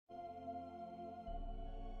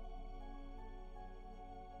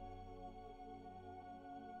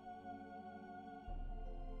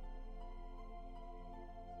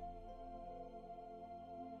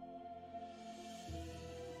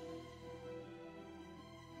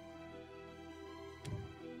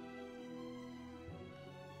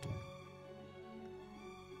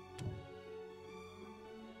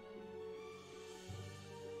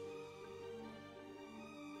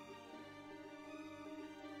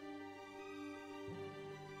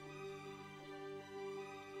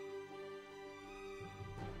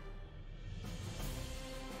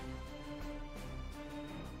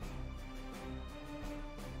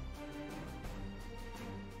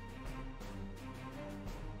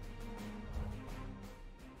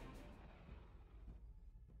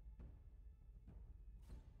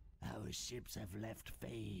Our ships have left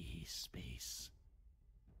phase space.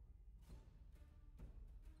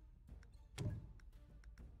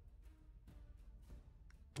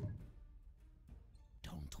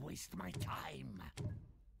 Don't waste my time.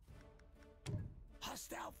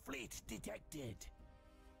 Hostile fleet detected.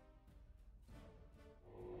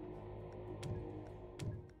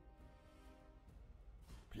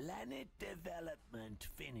 Planet development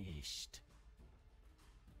finished.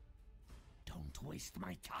 Don't waste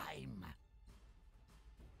my time.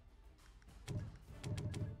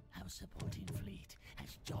 Our supporting fleet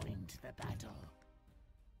has joined the battle.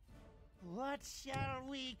 What shall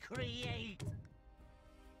we create?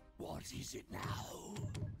 What is it now?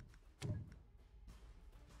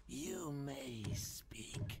 You may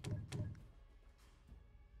speak.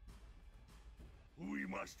 We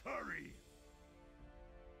must hurry!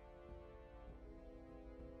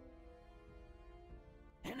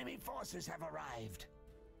 Enemy forces have arrived.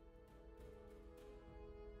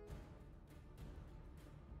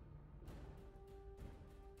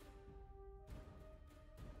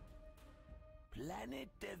 Planet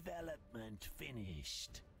development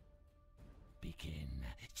finished. Begin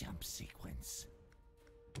jump sequence.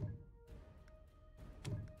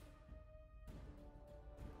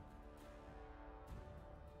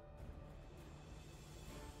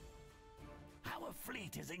 Our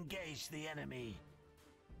fleet has engaged the enemy.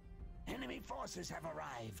 Enemy forces have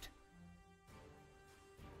arrived.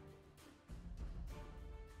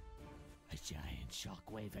 A giant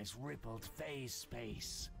shockwave has rippled phase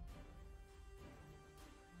space.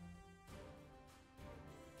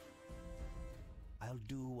 I'll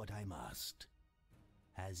do what I must,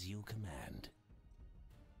 as you command.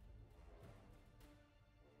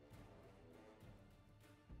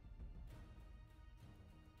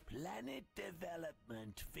 Planet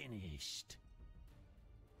development finished.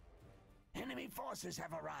 Enemy forces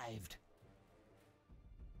have arrived.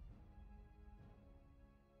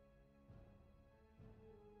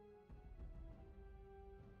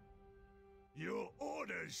 Your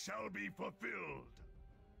orders shall be fulfilled!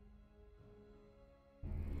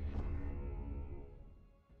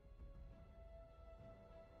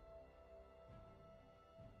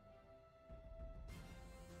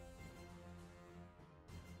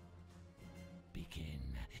 Begin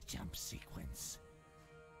jump sequence.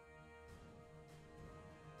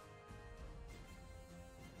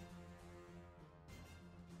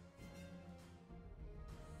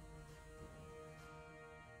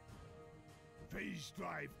 Phase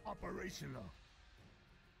drive operational.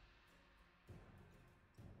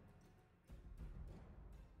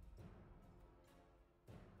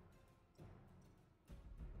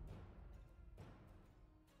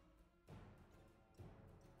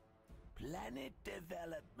 Planet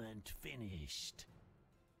development finished.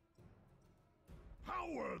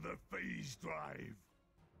 Power the phase drive!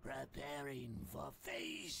 Preparing for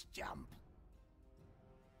phase jump.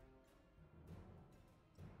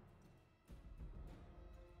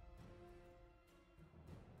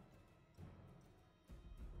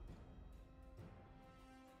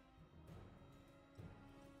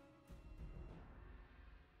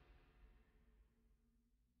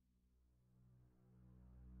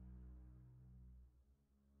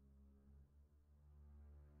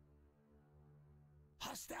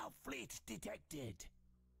 Hostile fleet detected.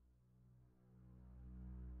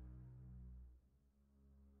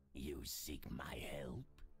 You seek my help?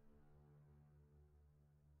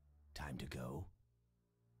 Time to go.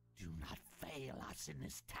 Do not fail us in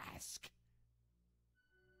this task.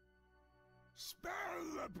 Spare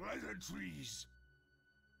the pleasantries!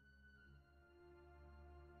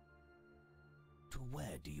 To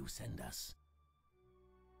where do you send us?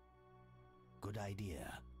 Good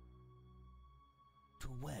idea. To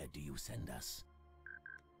where do you send us?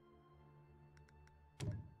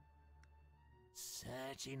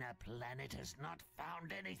 Searching a planet has not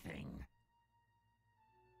found anything.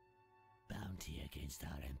 Bounty against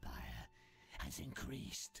our empire has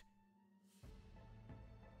increased.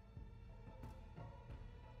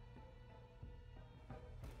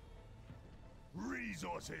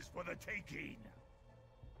 Resources for the taking!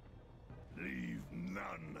 Leave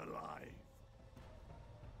none alive!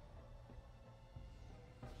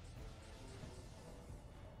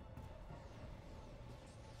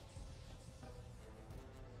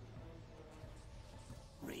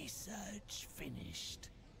 Research finished.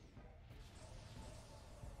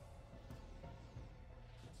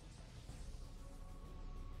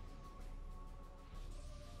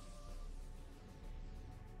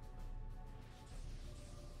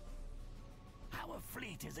 Our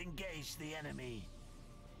fleet has engaged the enemy.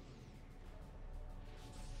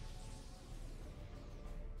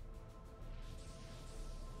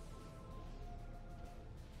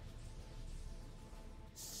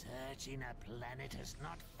 Searching a planet has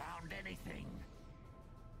not found anything.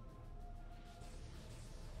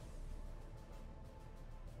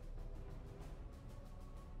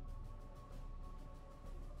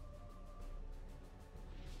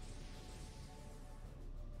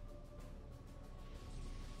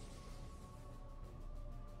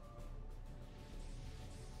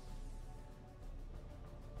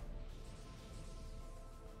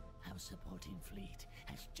 Our supporting fleet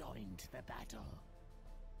has joined the battle.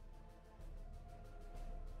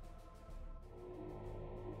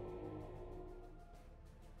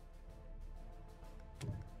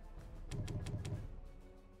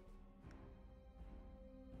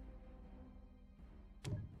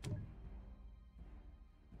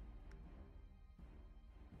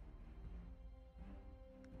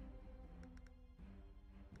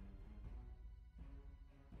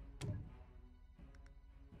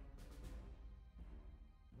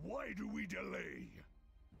 Why do we delay?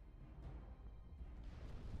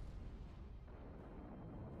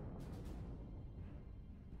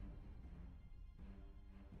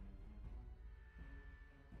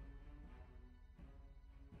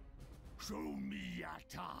 Show me your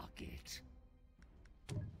target.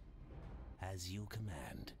 As you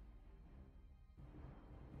command.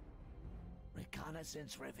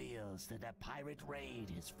 Reconnaissance reveals that a pirate raid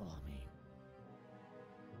is forming.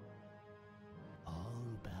 All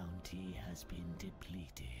bounty has been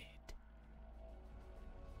depleted.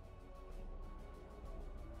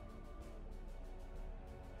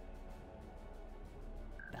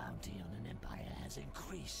 Bounty on an empire has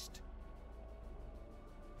increased.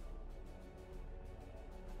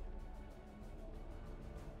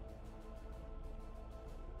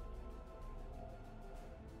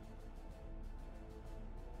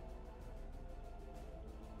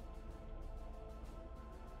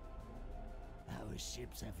 Our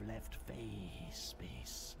ships have left phase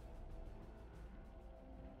space.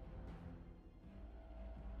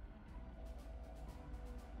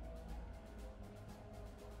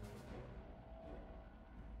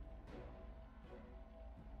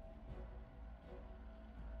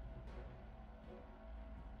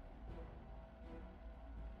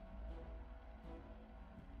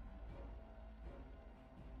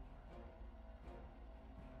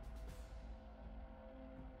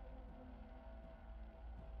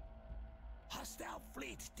 Hostile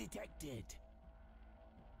fleet detected.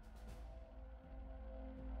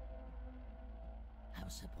 Our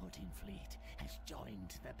supporting fleet has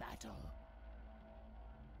joined the battle.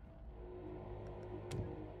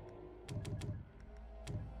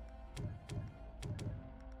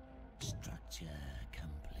 Structure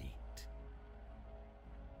complete.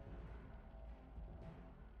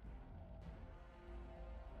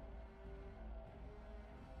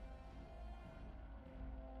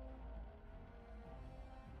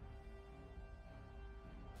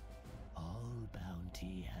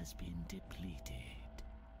 Bounty has been depleted.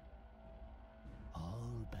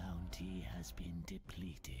 All bounty has been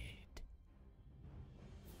depleted.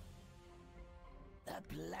 The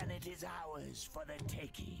planet is ours for the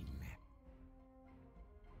taking.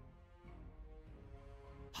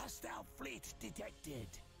 Hostile fleet detected.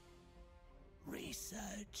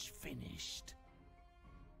 Research finished.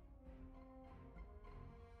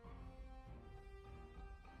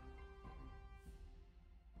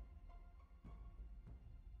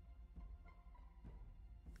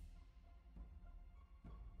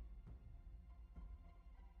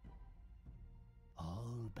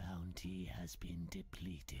 Bounty has been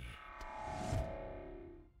depleted.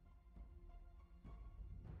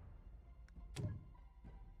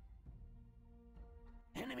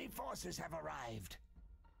 Enemy forces have arrived.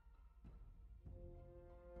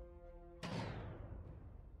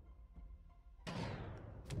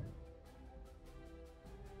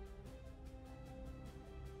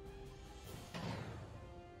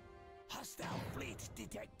 Hostile fleet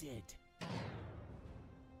detected.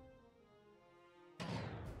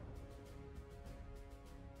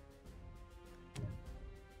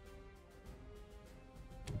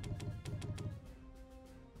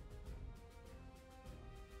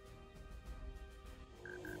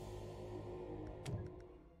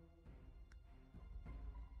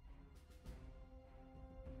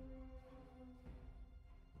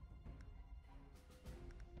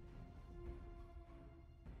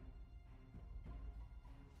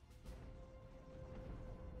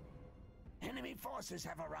 Enemy forces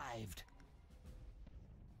have arrived.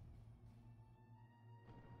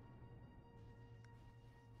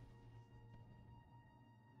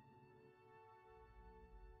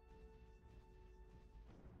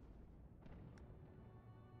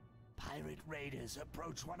 Pirate raiders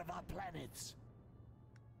approach one of our planets.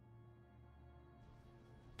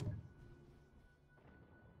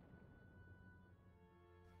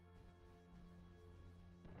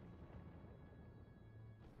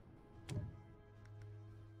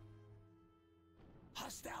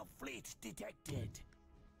 Hostile fleet detected.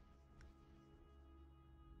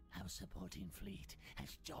 Our supporting fleet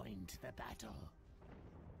has joined the battle.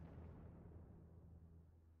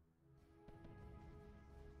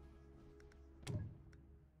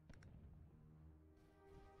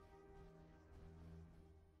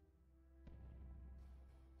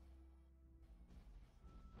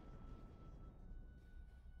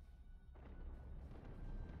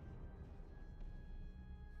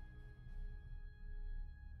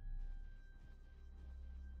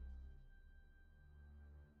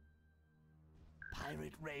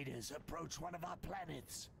 Pirate raiders approach one of our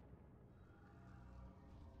planets.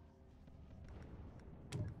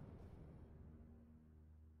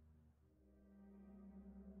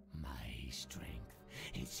 My strength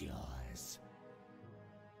is yours.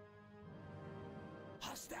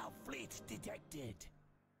 Hostile fleet detected.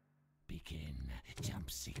 Begin jump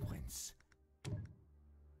sequence.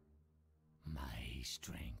 My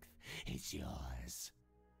strength is yours.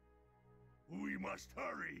 We must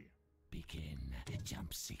hurry. Begin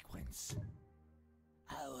jump sequence.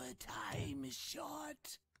 Our time is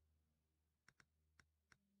short.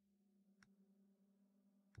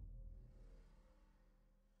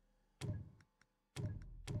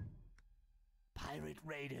 Pirate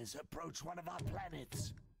raiders approach one of our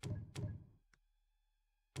planets.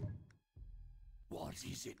 What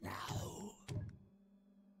is it now?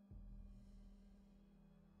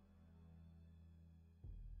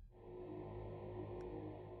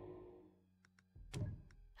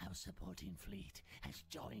 Our supporting fleet has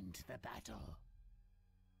joined the battle.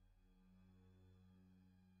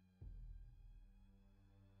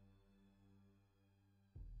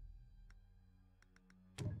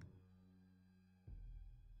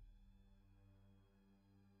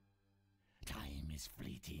 Time is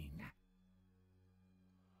fleeting.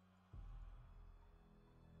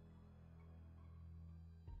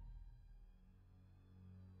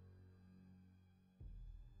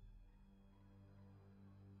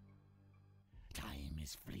 Time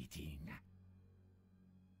is fleeting.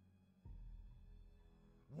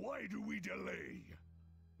 Why do we delay?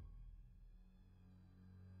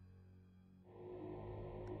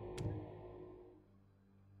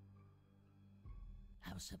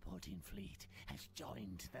 Our supporting fleet has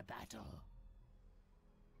joined the battle.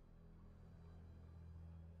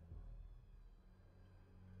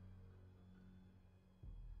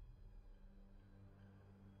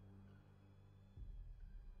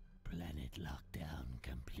 Planet lockdown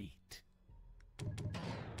complete.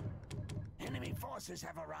 Enemy forces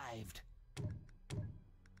have arrived.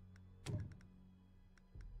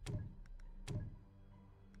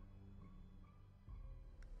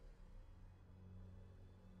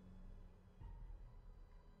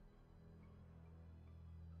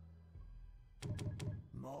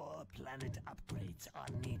 More planet upgrades are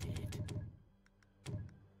needed.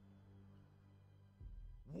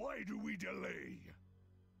 Why do we delay?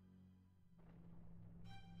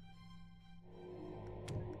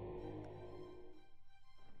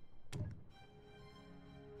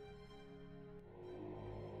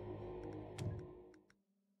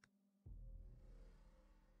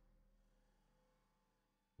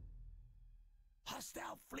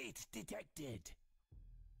 Hostile fleet detected.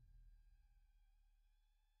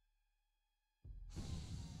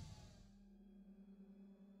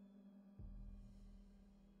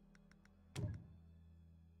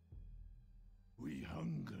 We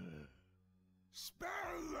hunger. Spare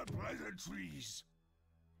the pleasantries.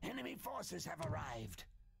 Enemy forces have arrived.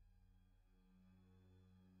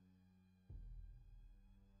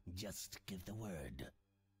 Just give the word.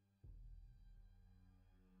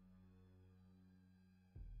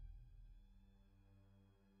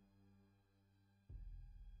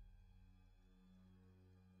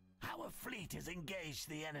 Our fleet has engaged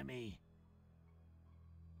the enemy.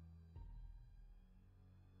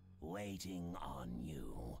 Waiting on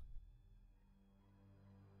you.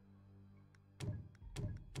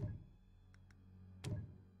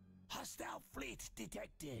 Hostile fleet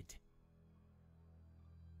detected.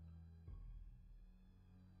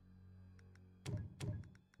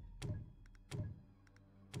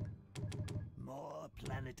 More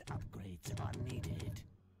planet upgrades are needed.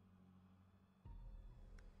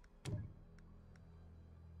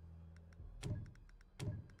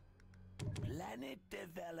 Planet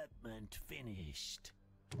development finished.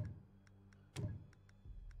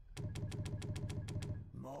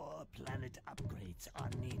 More planet upgrades are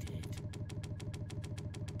needed.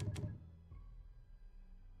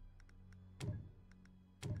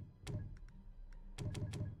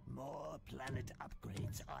 More planet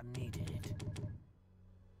upgrades are needed.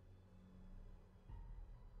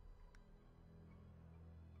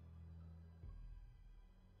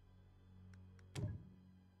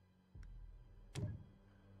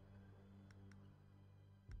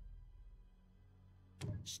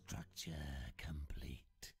 Structure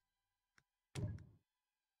complete.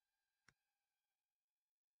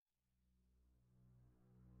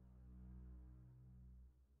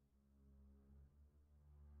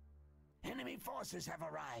 Enemy forces have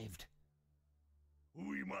arrived.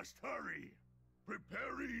 We must hurry.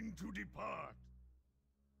 Preparing to depart.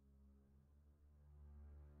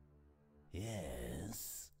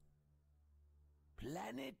 Yes.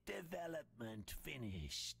 Planet development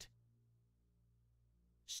finished.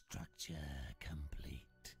 Structure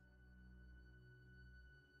complete.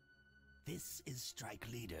 This is Strike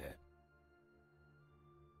Leader.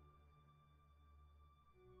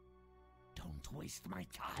 Don't waste my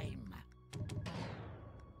time.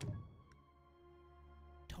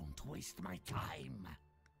 Don't waste my time.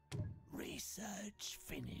 Research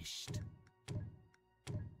finished.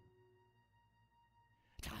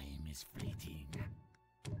 Time is fleeting.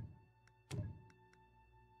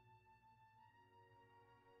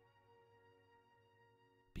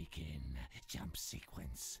 Begin jump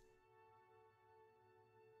sequence.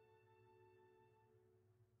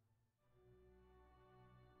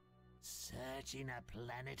 Searching a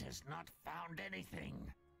planet has not found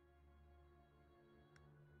anything.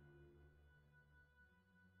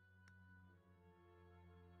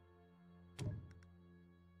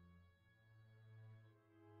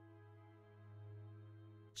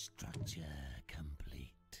 Structure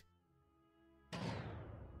complete.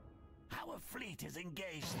 Our fleet has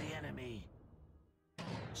engaged the enemy.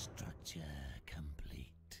 Structure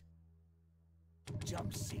complete.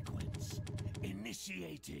 Jump sequence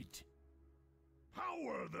initiated.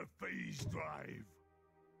 Power the phase drive.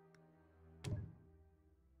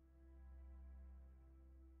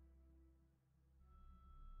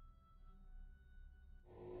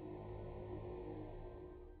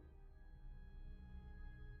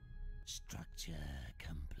 Structure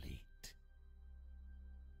complete.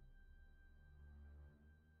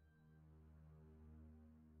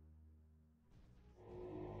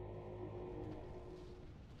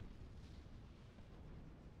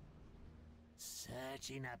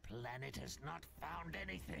 Searching a planet has not found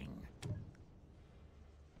anything.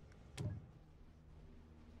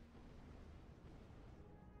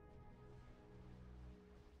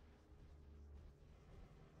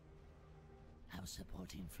 Our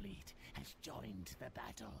supporting fleet has joined the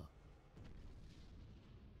battle.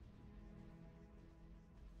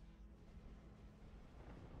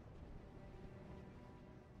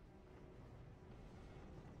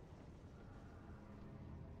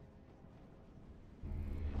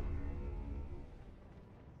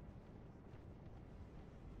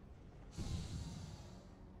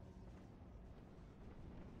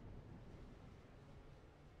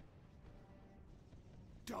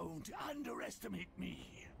 Don't underestimate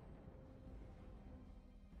me.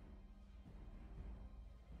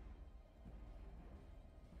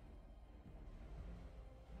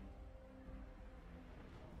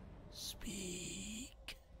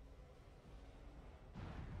 Speak.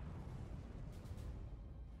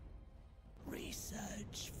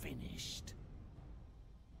 Research finished.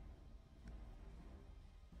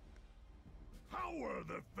 Power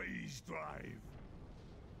the phase drive.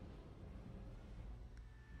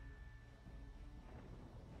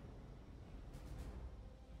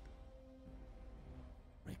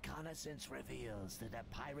 Reconnaissance reveals that a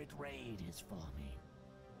pirate raid is forming.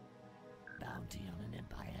 Bounty on an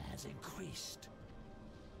empire has increased.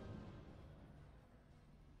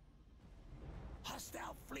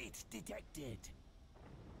 Hostile fleet detected.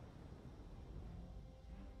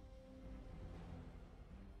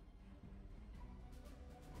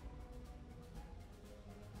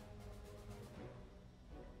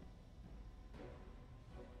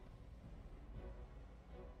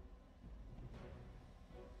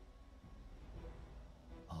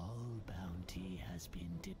 Has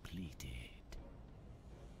been depleted.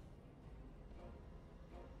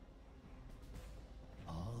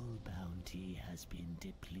 All bounty has been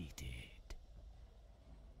depleted.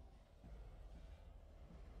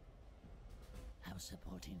 Our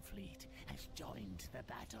supporting fleet has joined the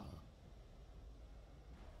battle.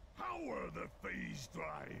 Power the phase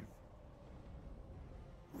drive.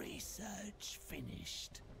 Research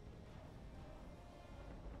finished.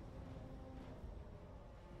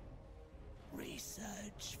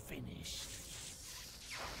 Research finished.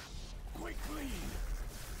 Quickly!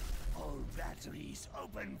 All batteries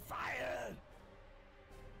open fire!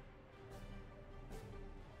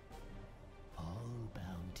 All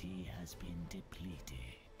bounty has been depleted.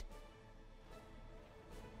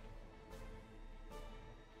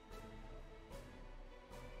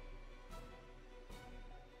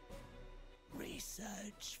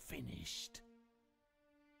 Research finished.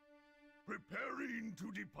 Green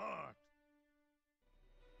to depart.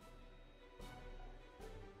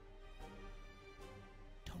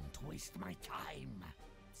 Don't waste my time.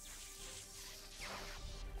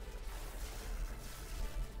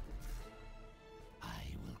 I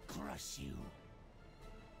will crush you.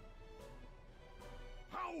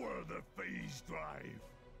 Power the phase drive.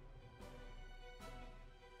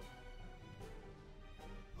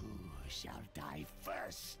 Who shall die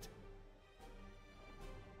first?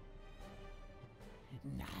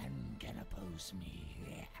 None can oppose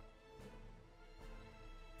me.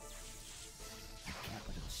 The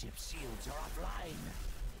capital ship's shields are offline.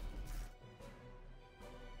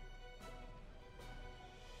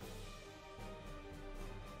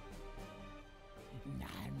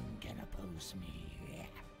 None can oppose me.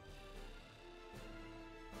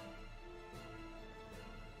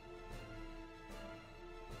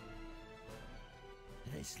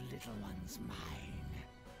 This little one's mine.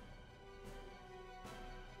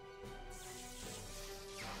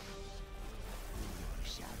 Who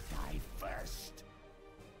shall die first?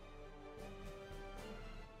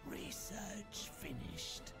 Research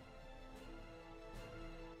finished.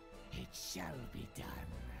 It shall be done.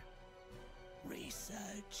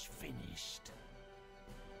 Research finished.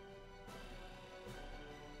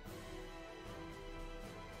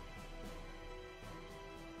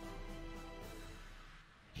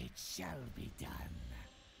 It shall be done.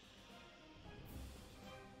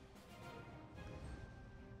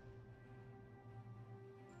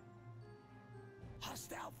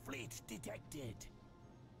 Hostile fleet detected.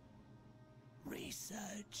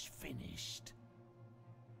 Research finished.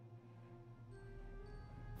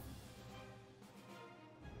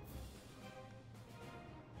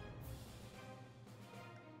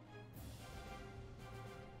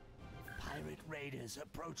 Pirate raiders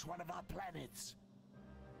approach one of our planets.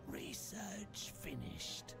 Research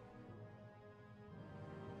finished.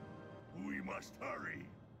 We must hurry.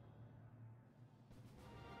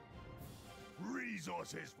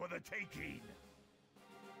 Resources for the taking.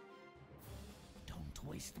 Don't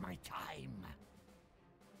waste my time.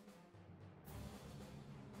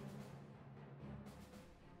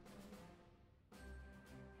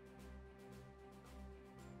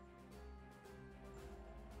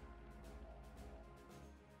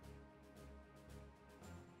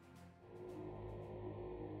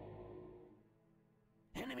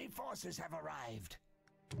 Enemy forces have arrived.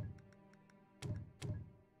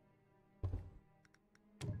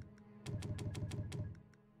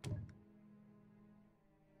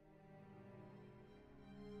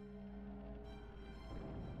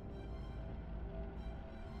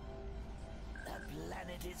 The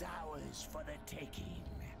planet is ours for the taking.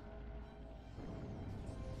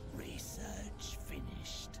 Research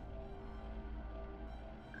finished.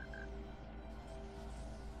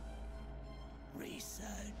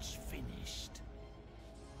 Research finished.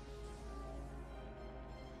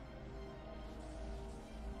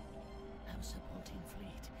 Our supporting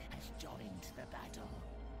fleet has joined the battle.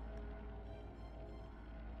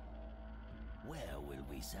 Where will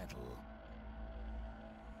we settle?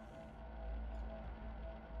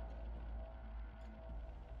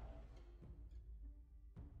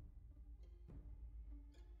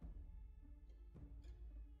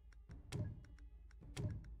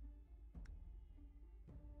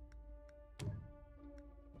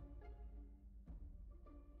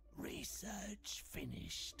 Research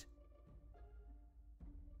finished.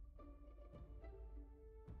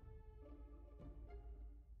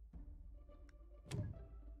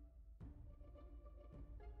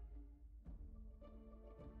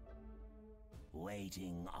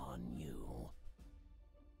 Waiting on you.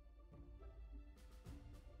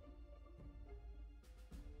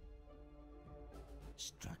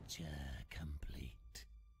 Structure complete.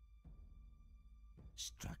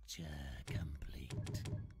 Structure complete.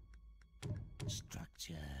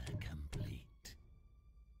 Structure complete.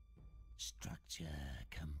 Structure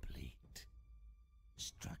complete.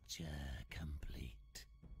 Structure complete.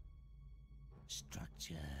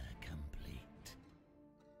 Structure complete.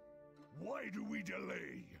 Why do we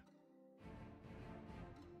delay?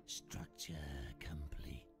 Structure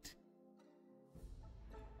complete.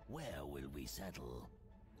 Where will we settle?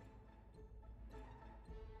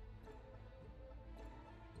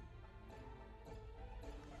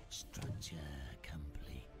 Structure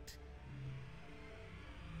complete.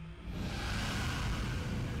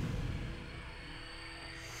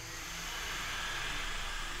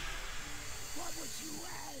 What would you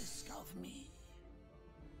ask of me?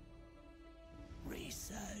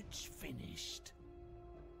 Research finished.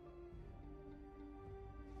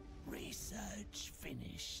 Research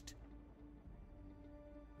finished.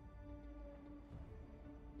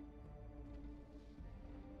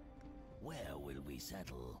 we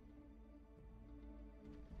settle?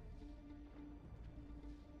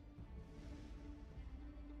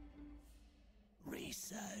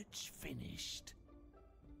 Research finished.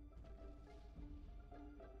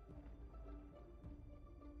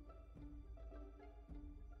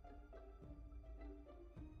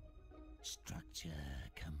 Structure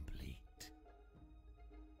complete.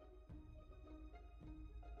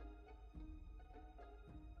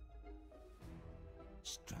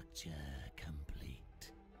 Structure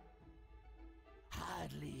complete.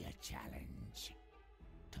 Hardly a challenge.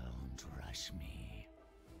 Don't rush me.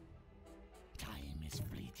 Time is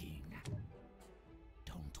fleeting.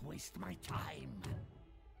 Don't waste my time.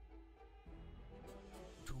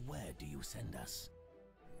 To where do you send us?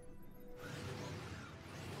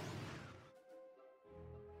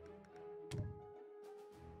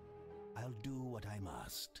 I'll do what I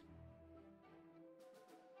must.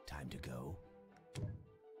 Time to go.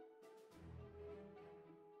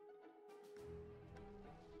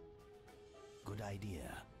 Good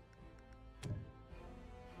idea.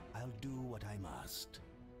 I'll do what I must.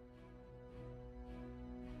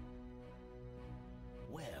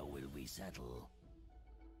 Where will we settle?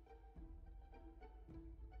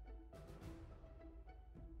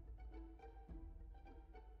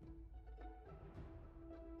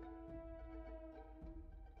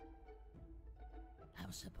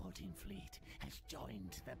 Our supporting fleet has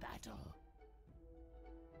joined the battle.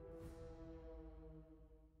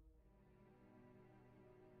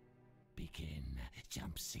 Begin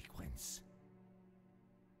jump sequence.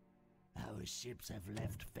 Our ships have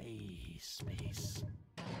left phase space.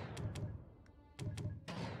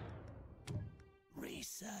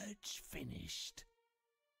 Research finished.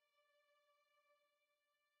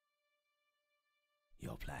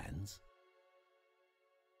 Your plans?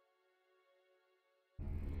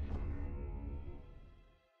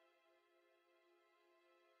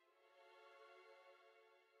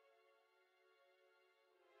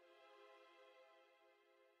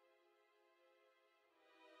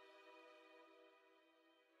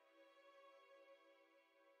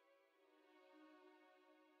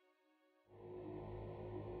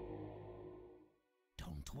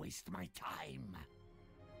 Don't waste my time.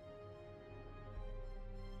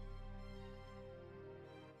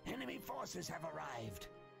 Enemy forces have arrived.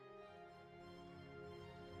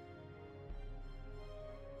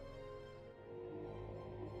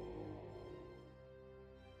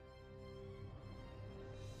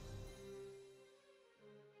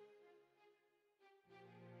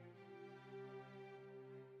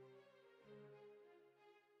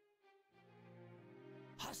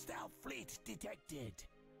 Hostile fleet detected.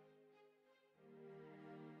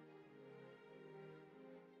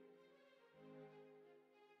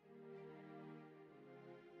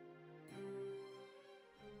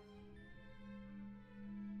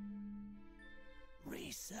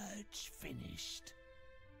 Research finished.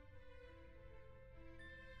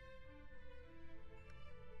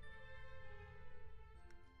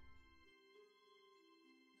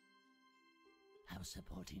 Our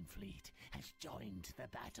supporting fleet has joined the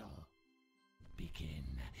battle. Begin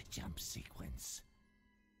jump sequence.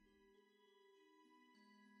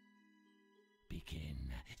 Begin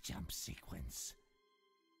jump sequence.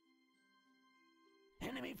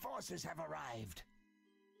 Enemy forces have arrived.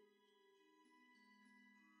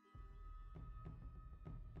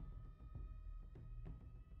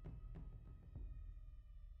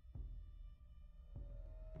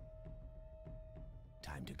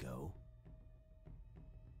 Time to go?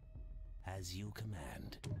 As you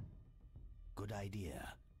command. Good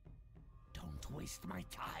idea. Don't waste my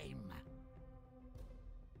time.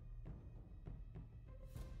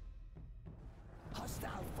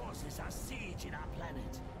 Hostile forces are sieging our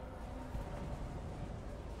planet.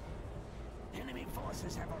 Enemy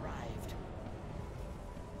forces have arrived.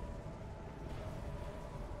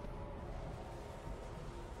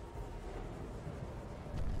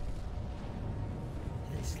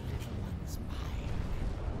 This little one's mine.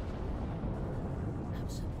 Our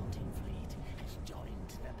supporting fleet has joined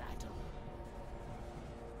the battle.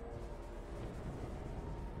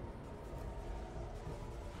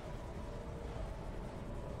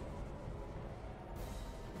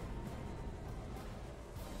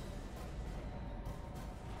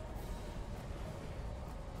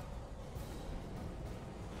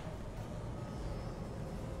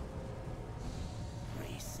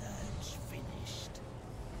 Research finished.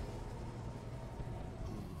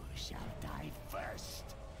 Who shall die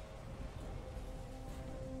first?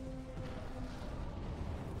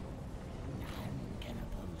 None can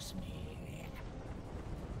oppose me.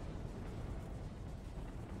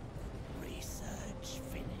 Research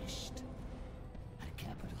finished.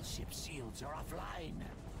 shields are offline.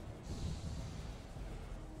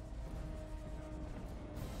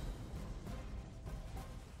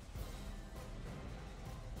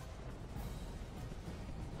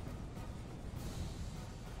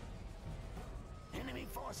 Enemy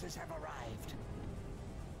forces have arrived.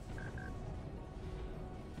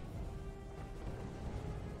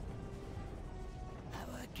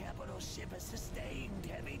 Our capital ship has sustained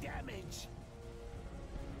heavy damage.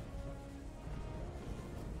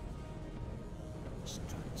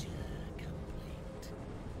 Structure complete.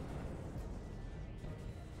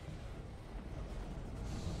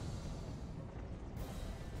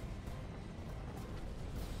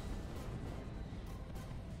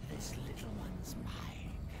 This little one's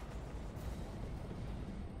mine.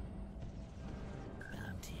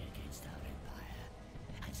 Bounty against our empire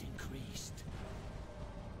has increased.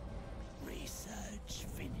 Research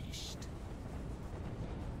finished.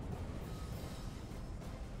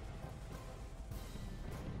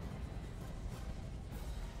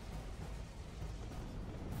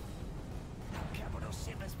 Our capital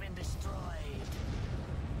ship has been destroyed.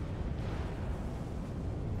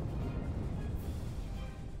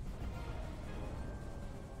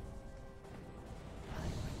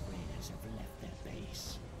 Pirate raiders have left their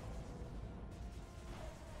base.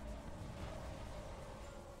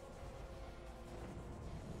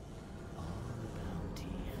 All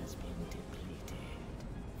bounty has been depleted.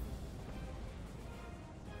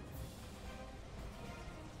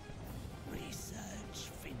 Research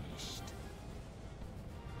finished.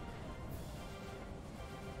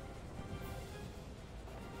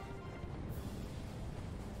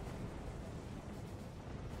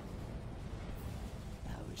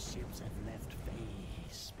 Our ships have left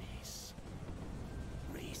phase space.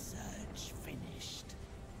 Research finished.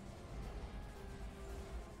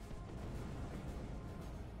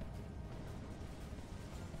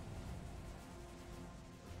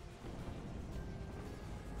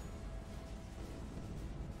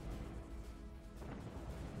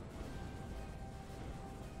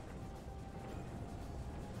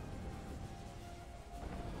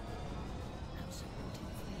 Our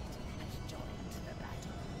supporting fleet has joined the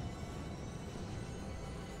battle.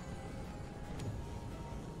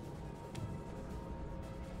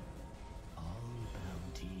 All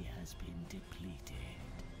bounty has been depleted.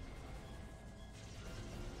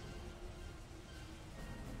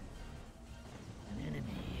 An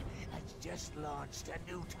enemy has just launched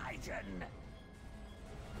a new Titan.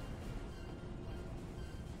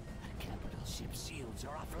 A capital ship's shields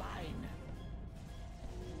are offline.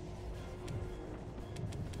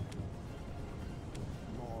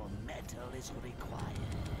 More metal is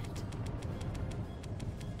required.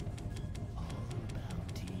 All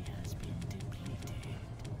bounty has been depleted.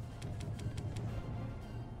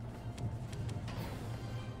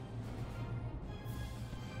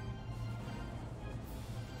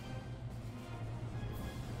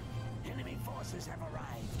 Enemy forces have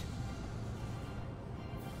arrived.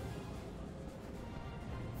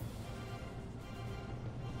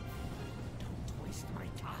 Don't waste my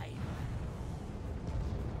time.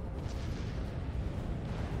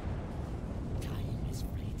 Time is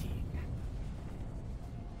fleeting.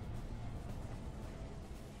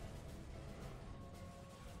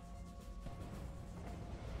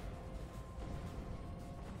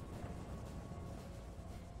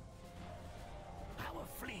 Our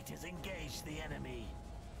fleet has engaged the enemy.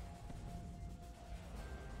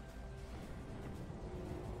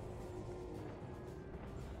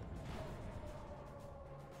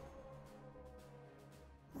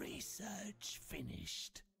 Research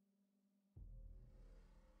finished.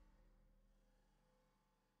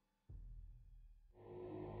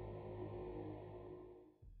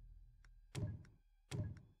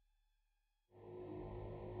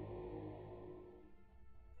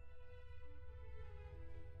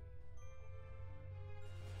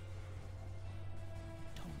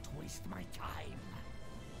 Don't waste my time.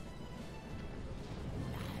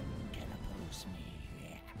 None can oppose me.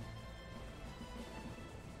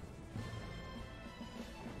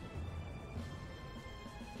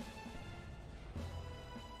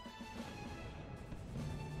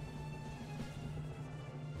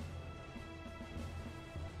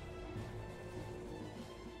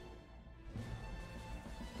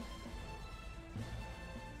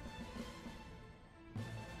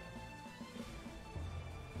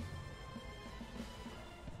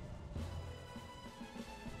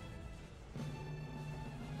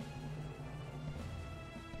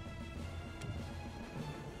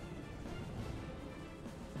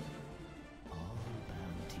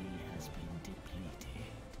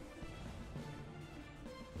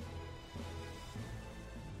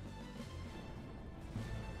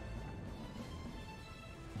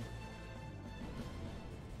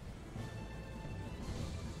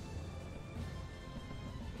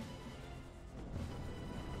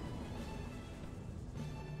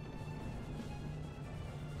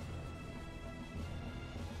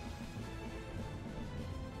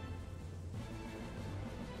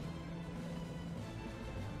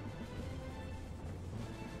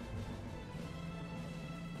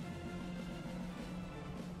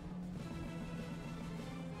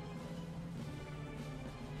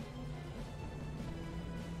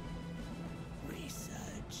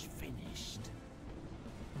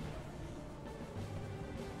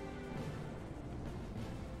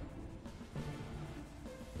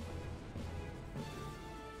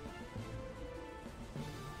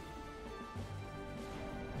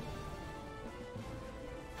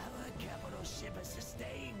 has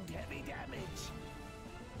sustained heavy damage.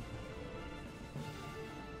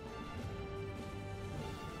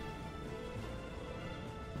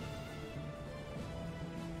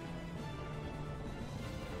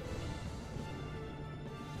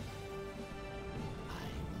 I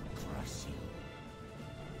will crush you.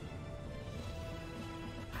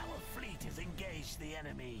 Our fleet has engaged the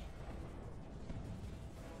enemy.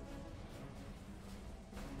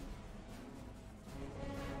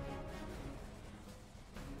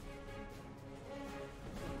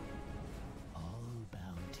 All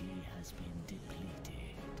bounty has been depleted.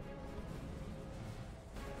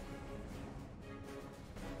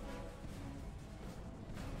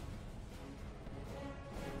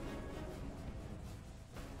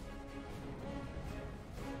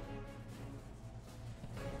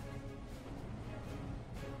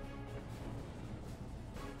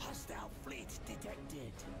 Hostile fleet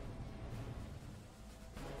detected.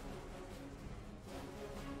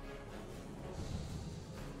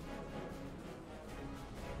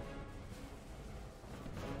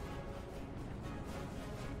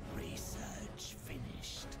 Research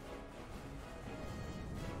finished.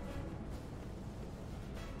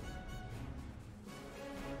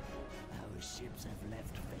 Our ships have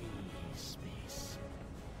left phase space.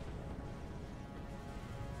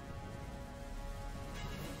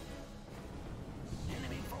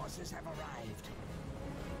 Enemy forces have arrived.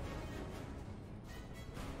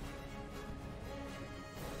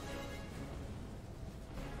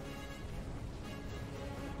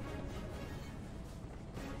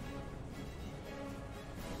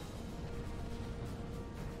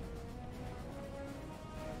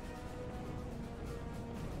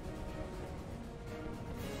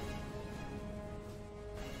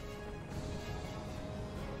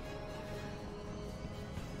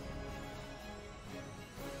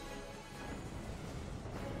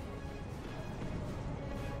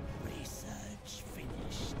 Research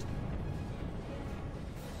finished.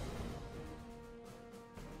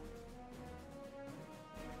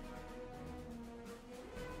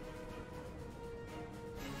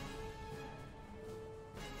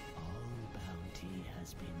 All bounty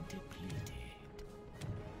has been depleted.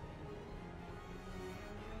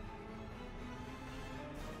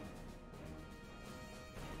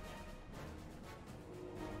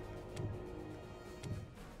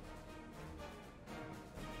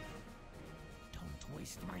 Don't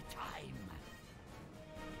waste my time.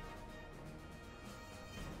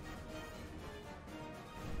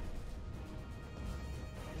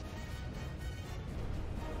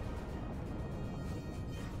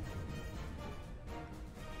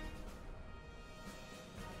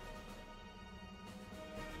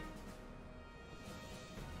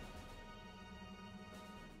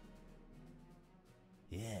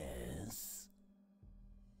 Yes.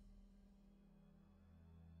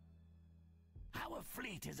 Our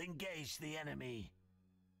fleet has engaged the enemy.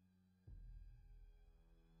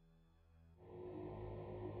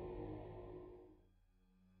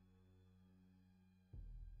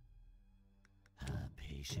 Our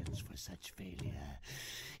patience for such failure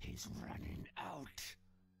is running out.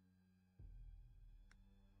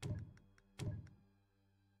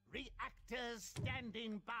 Reactors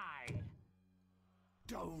standing by.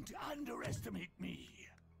 Don't underestimate me.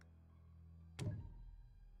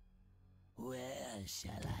 Where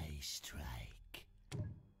shall I strike?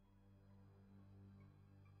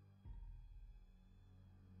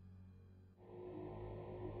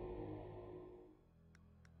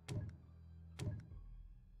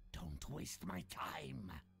 Don't waste my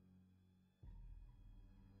time.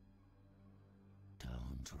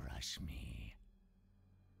 Don't rush me.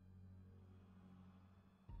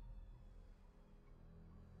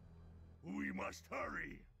 We must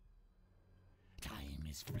hurry. Time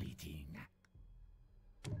is fleeting.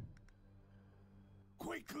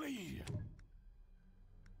 Quickly!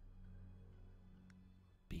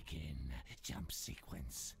 Begin jump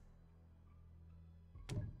sequence.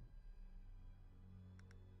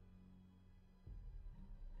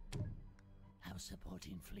 Our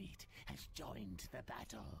supporting fleet has joined the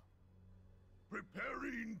battle.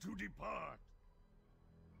 Preparing to depart.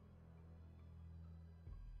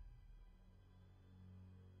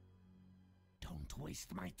 Don't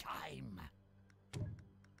waste my time.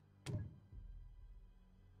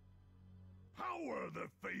 Power the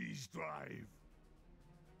phase drive.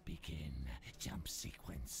 Begin jump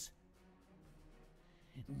sequence.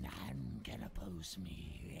 None can oppose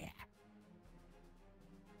me.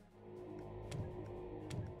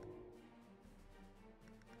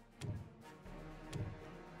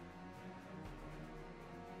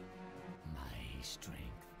 My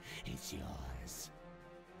strength is yours.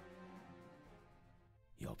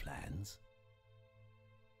 plans?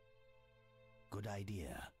 Good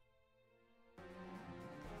idea.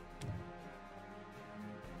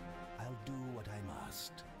 I'll do what I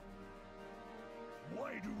must.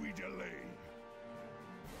 Why do we delay?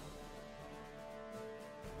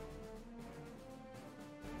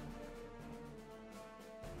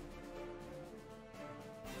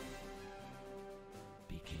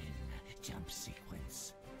 Begin jump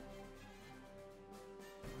sequence.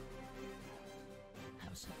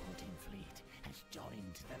 Our supporting fleet has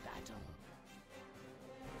joined the battle.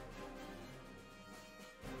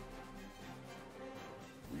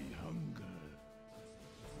 We hunger.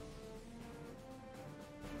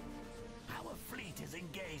 Our fleet has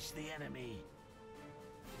engaged the enemy.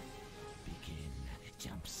 Begin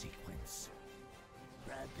jump sequence.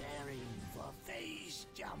 Preparing for phase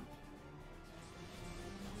jump.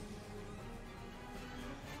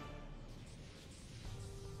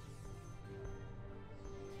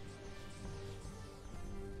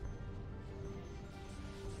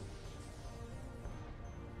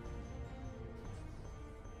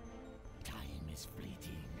 Time is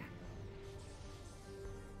fleeting.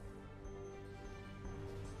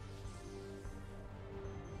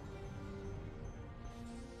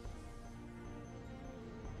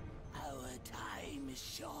 Our time is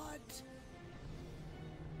short.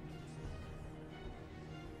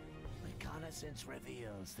 Reconnaissance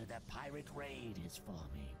reveals that a pirate raid is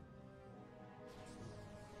forming.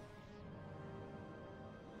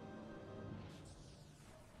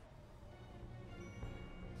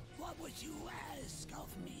 What would you ask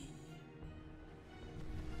of me?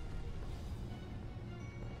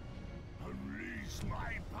 Unleash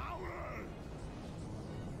my power!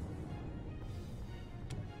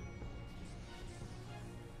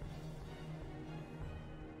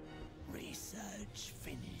 Research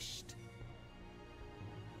finished.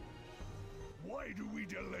 Why do we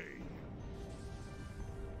delay?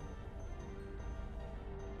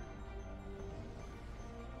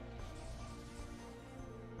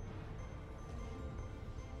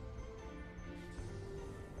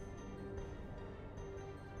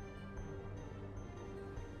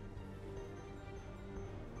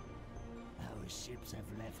 Our ships have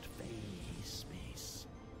left phase space.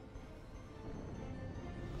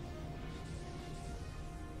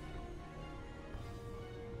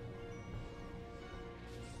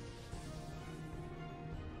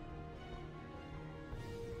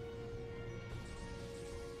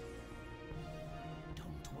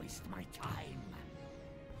 Don't waste my time.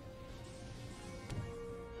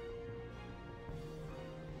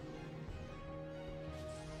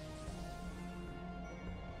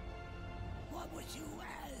 What would you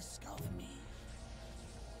ask of me?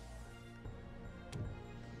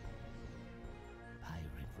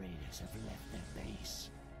 Pirate raiders have left their base.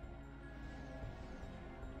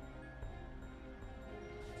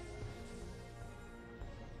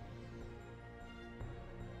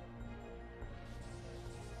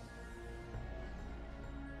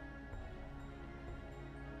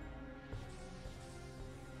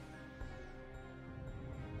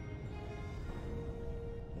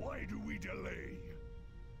 Why do we delay?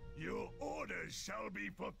 Your orders shall be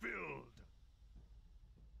fulfilled.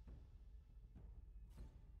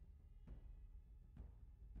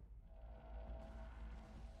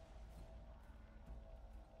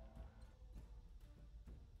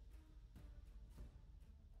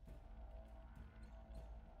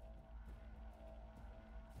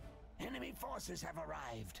 Enemy forces have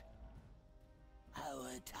arrived. Our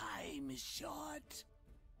time is short.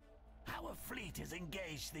 Our fleet has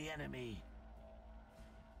engaged the enemy.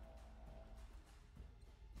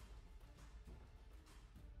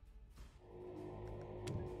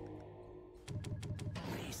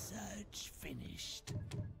 Research finished.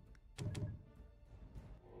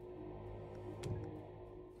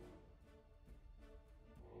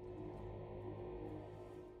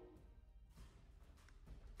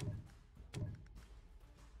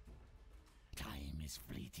 Time is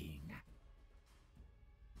fleeting.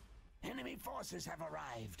 Enemy forces have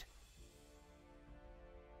arrived.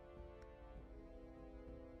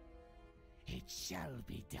 It shall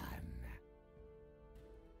be done.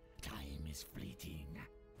 Time is fleeting.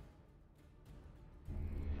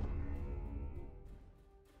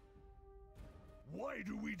 Why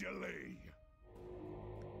do we delay?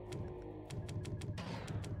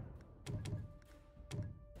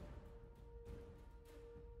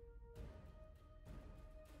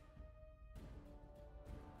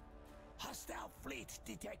 Hostile fleet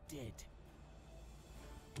detected.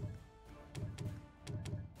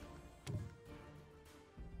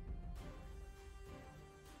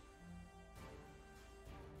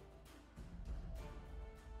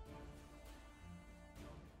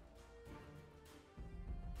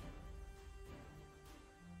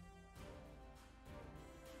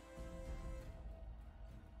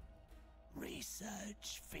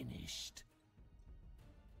 Research finished.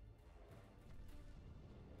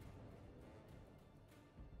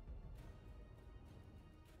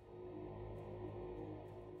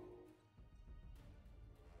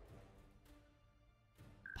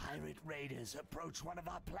 Pirate raiders approach one of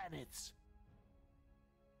our planets.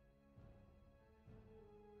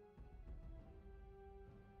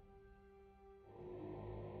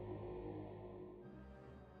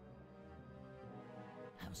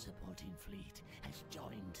 Our supporting fleet has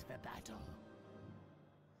joined the battle.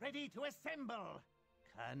 Ready to assemble.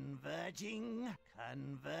 Converging.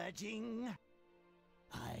 Converging.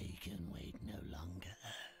 I can wait no longer.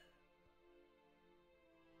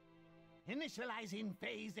 Initializing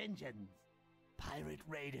phase engines. Pirate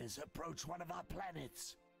raiders approach one of our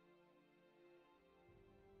planets.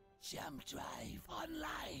 Jump drive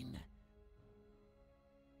online.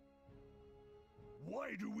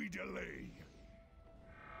 Why do we delay?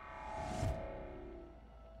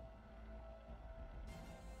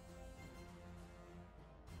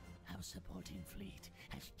 Our supporting fleet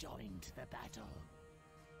has joined the battle.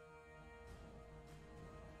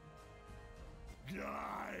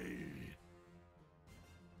 Die!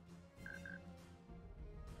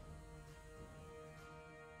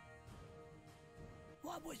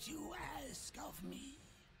 What would you ask of me?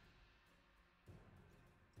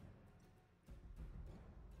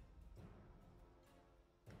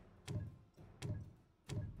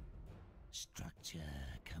 Structure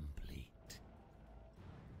complete.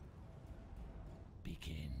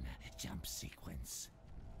 Begin jump sequence.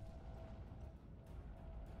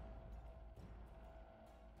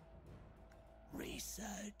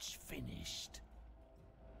 Research finished.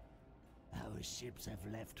 Our ships have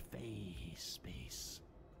left phase space.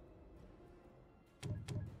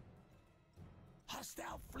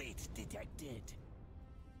 Hostile fleet detected.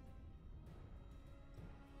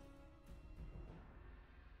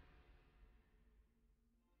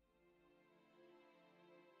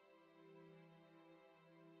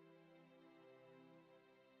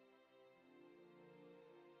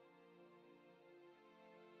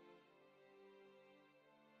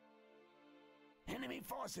 Enemy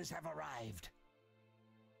forces have arrived.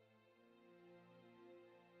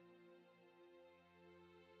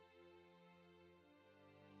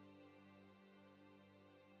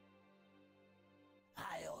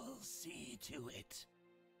 I'll see to it.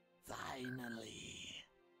 Finally.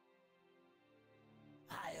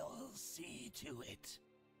 I'll see to it.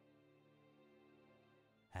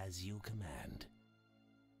 As you command.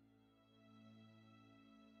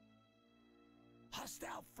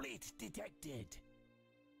 Hostile fleet detected.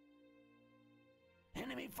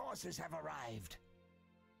 Enemy forces have arrived.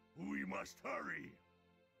 We must hurry!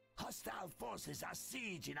 Hostile forces are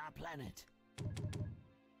sieging our planet.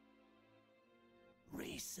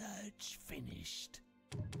 Research finished.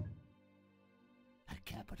 Our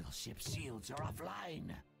capital ship's shields are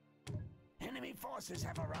offline. Enemy forces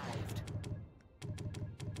have arrived.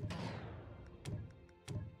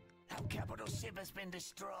 Our capital ship has been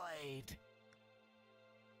destroyed.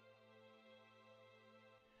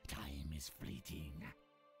 Time is fleeting.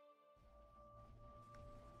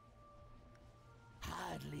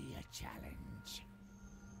 Hardly a challenge.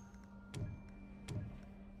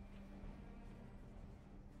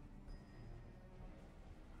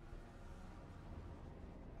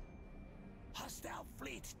 Hostile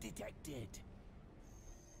fleet detected.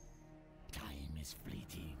 Time is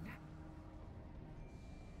fleeting.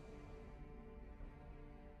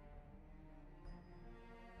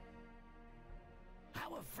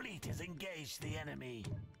 Our fleet has engaged the enemy.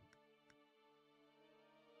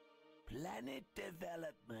 Planet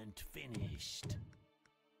development finished.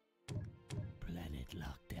 Planet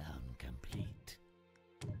lockdown complete.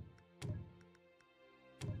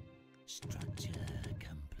 Structure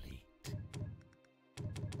complete.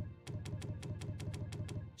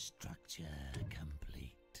 Structure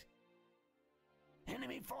complete.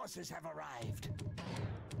 Enemy forces have arrived.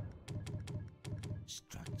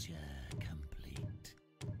 Structure complete.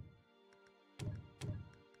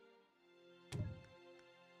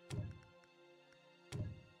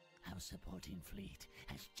 Our supporting fleet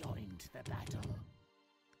has joined the battle.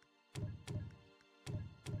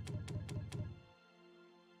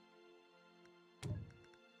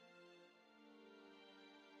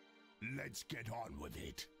 Let's get on with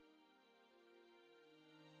it.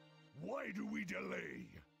 Why do we delay?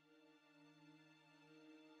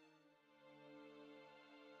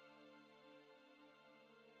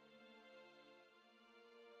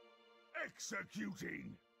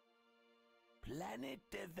 Executing! Planet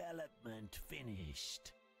development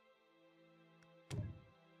finished.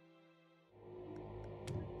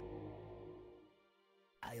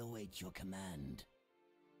 await your command.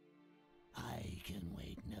 I can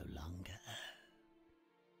wait no longer.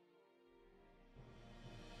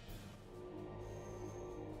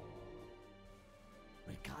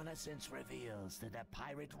 Reconnaissance reveals that a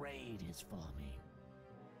pirate raid is forming.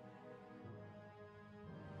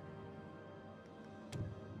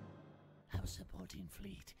 Our supporting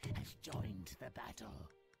fleet has joined the battle.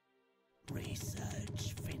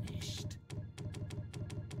 Research finished.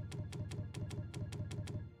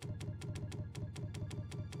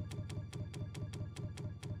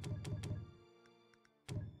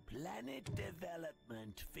 Planet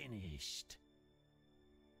development finished.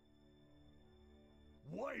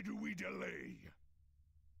 Why do we delay?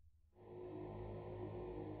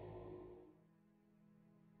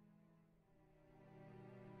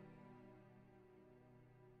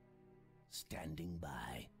 Standing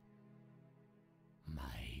by.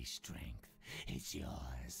 My strength is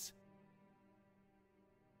yours.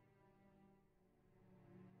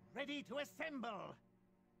 Ready to assemble!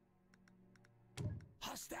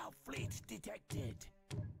 Hostile fleet detected.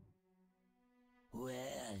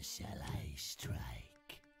 Where shall I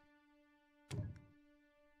strike?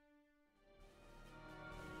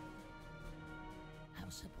 Our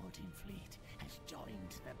supporting fleet has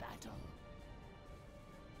joined the battle.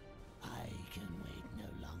 I can wait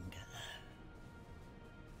no longer.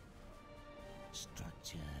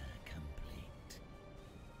 Structure complete.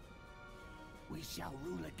 We shall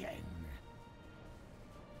rule again.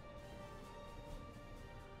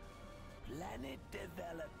 Planet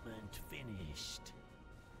development finished.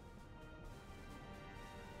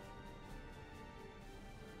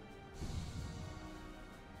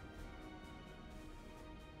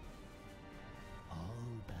 All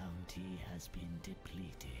bounty has been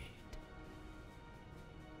depleted.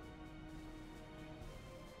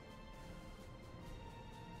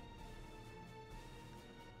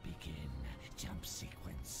 Begin jump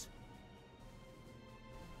sequence.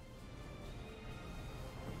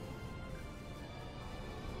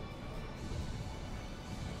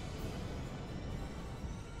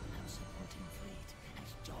 Our supporting fleet has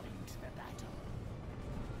joined the battle.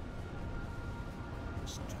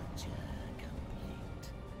 Structure complete.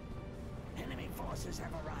 Enemy forces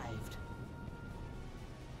have arrived.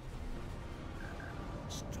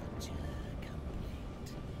 Structure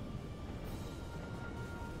complete.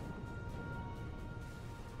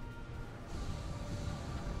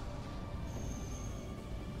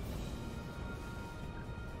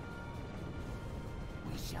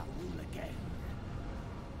 We shall rule again.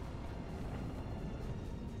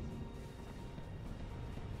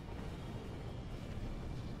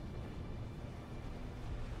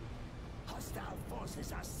 Hostile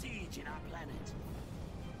forces are sieging our planet.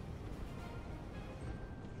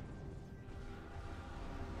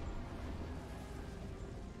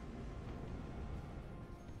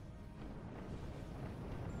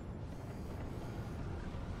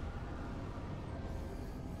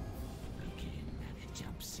 Begin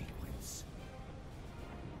jump sequence.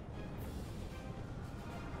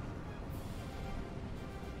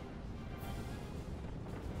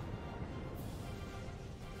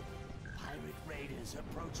 Pirate raiders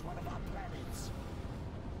approach one of our planets.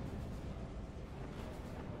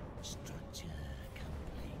 Structure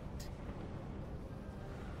complete.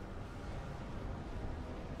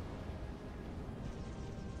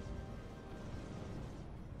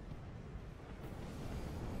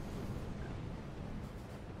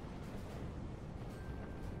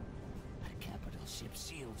 Our capital ship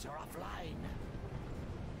shields are offline.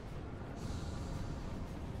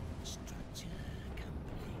 Structure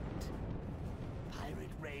complete.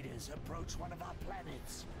 Pirate raiders approach one of our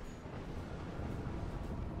planets.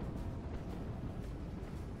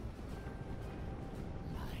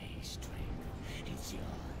 My strength is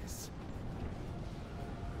yours.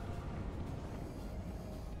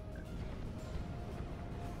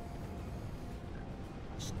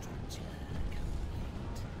 Structure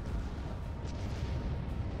complete.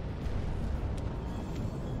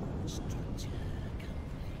 Structure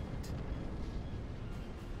complete.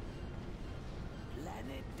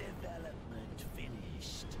 Planet development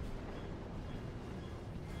finished.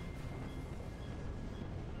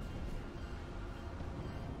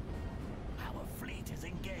 Our fleet has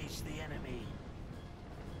engaged the enemy.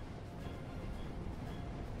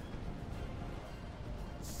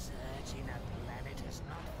 Searching a planet has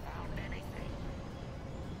not found anything.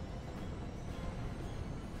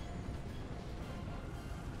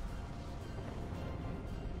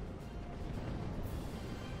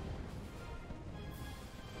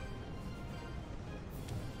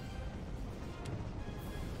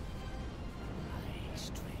 My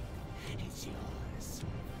strength is yours.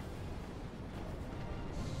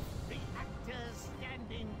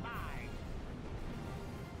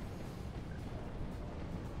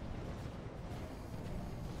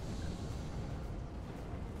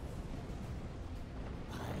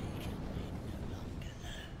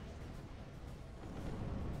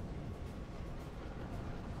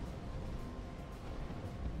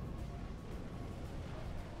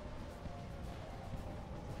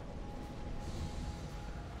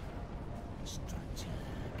 Structure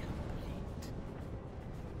complete.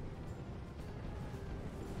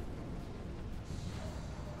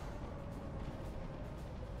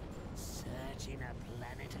 Searching a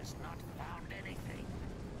planet has not found anything.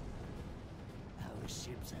 Our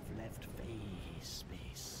ships have left phase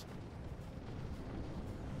space.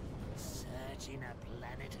 Searching a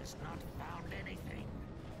planet has not found anything.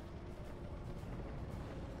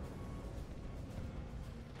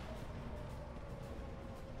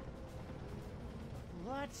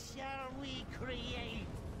 What shall we create?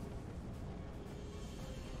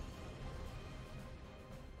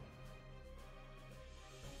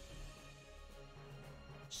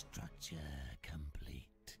 Structure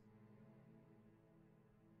complete.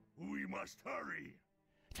 We must hurry.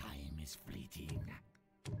 Time is fleeting.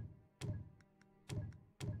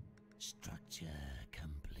 Structure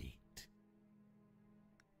complete.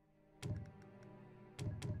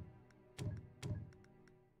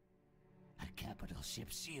 A capital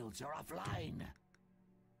ship's shields are offline.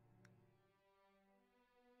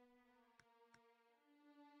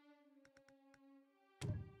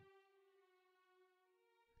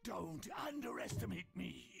 Don't underestimate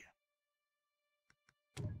me.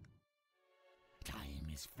 Time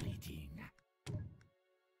is fleeting.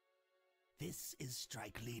 This is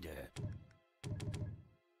Strike Leader.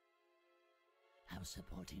 Our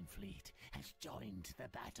supporting fleet has joined the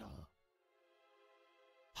battle.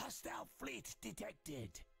 Hostile fleet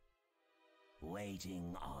detected.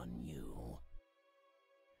 Waiting on you.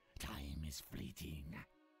 Time is fleeting.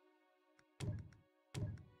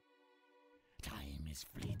 Time is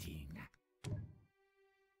fleeting.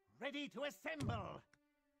 Ready to assemble!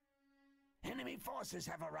 Enemy forces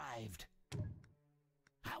have arrived.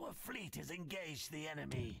 Our fleet has engaged the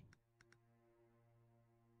enemy.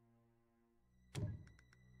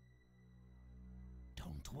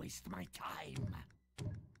 Don't waste my time.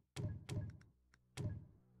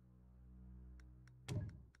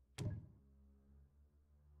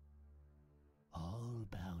 All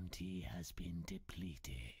bounty has been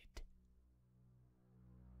depleted.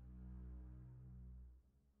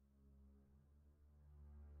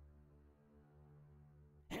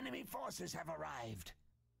 Enemy forces have arrived.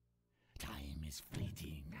 Time is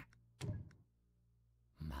fleeting.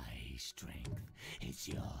 My strength is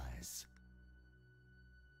yours.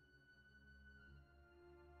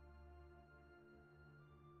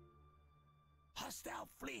 Hostile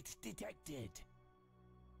fleet detected.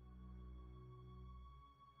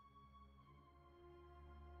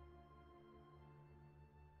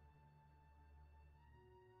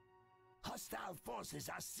 Hostile forces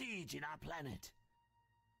are sieging our planet.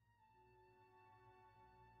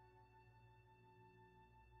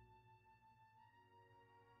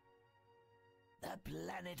 The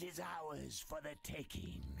planet is ours for the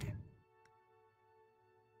taking.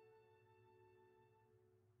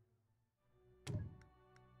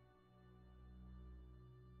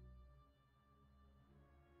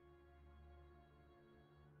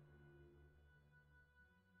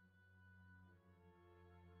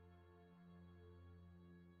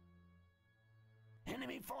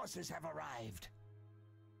 Enemy forces have arrived.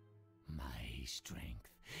 My strength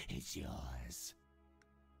is yours.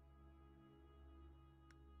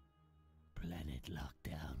 Planet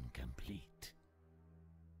lockdown complete.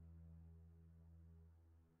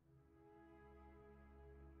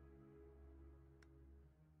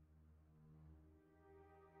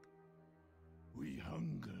 We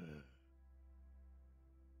hunger.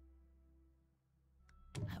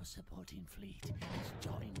 Our supporting fleet has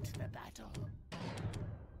joined the battle.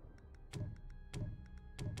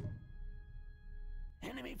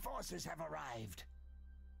 Enemy forces have arrived.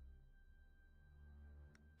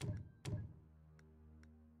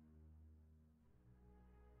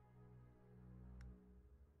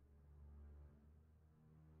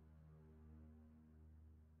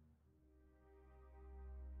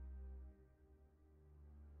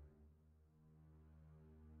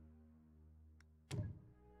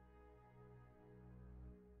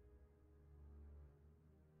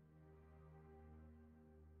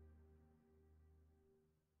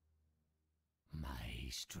 My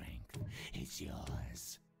strength is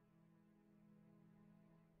yours.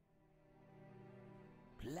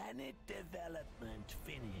 Planet development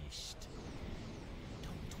finished.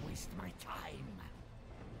 Don't waste my time.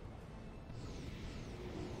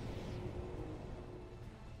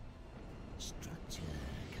 Structure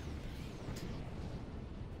complete.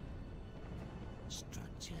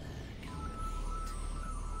 Structure complete.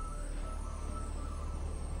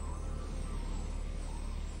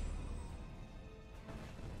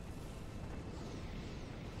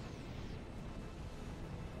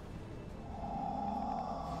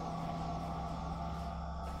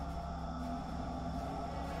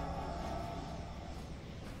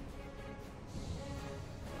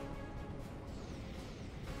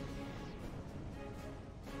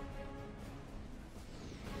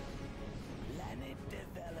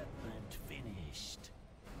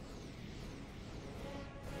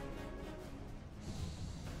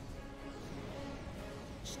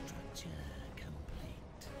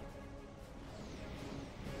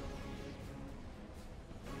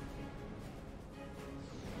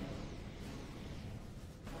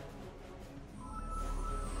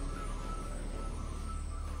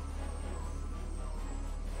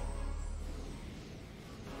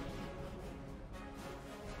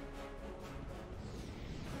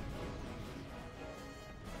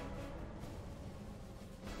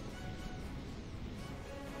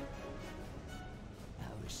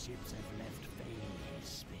 ships have left phase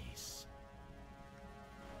space.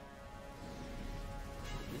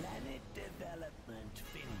 Planet development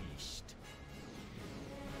finished.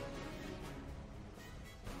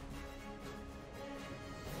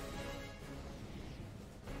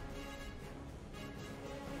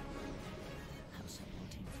 Our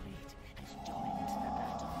supporting fleet has joined the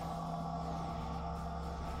battle.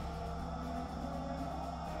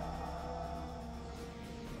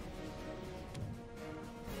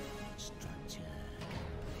 Structure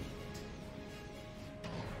complete.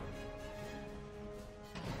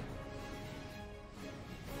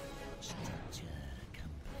 Structure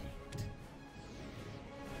complete.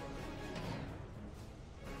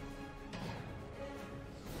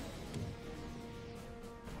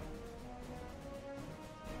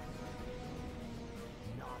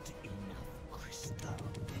 Not enough crystal.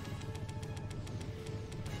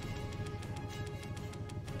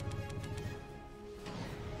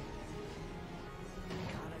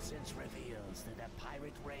 Reconnaissance reveals that a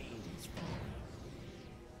pirate raid is forming.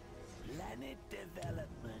 Planet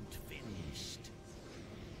development finished.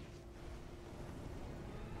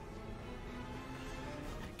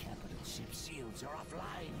 The capital ship shields are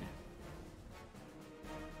offline.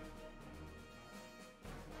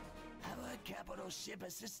 Our capital ship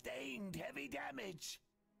has sustained heavy damage.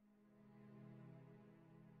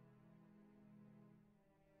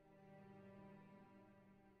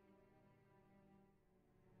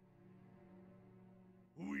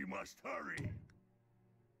 We must hurry!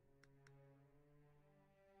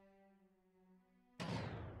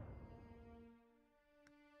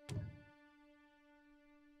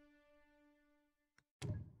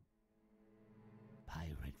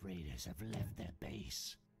 Pirate raiders have left their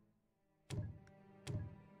base.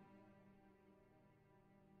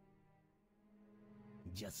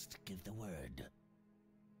 Just give the word.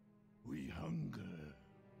 We hunger.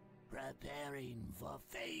 Preparing for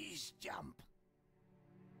phase jump.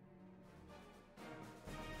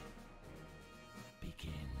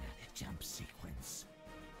 Begin jump sequence.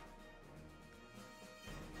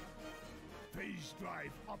 Phase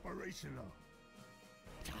drive operational.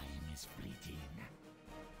 Time is fleeting.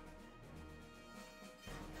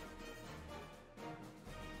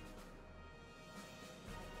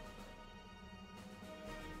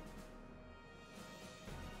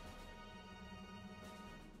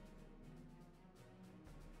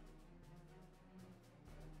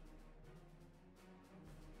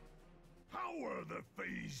 Power the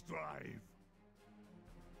phase drive.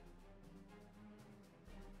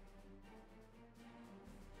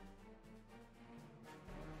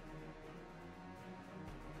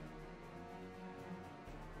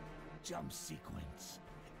 Jump sequence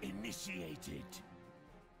initiated.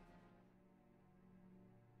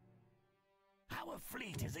 Our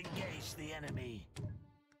fleet has engaged the enemy.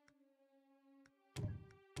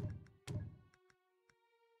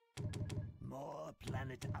 More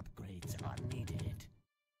planet upgrades are needed.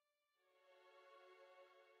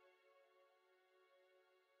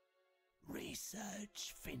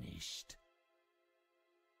 Research finished.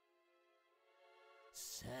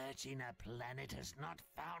 Searching a planet has not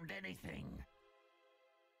found anything.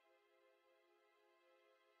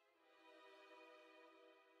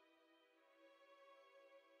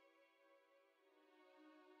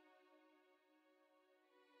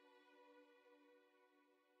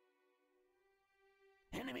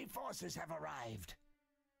 Enemy forces have arrived.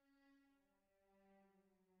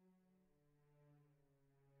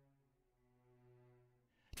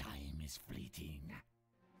 Time is fleeting.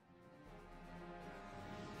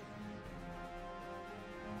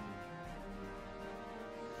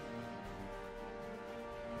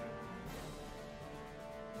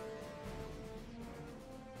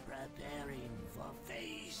 Preparing for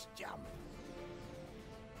phase jump.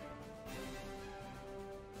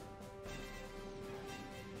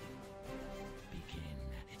 Begin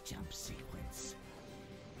jump sequence.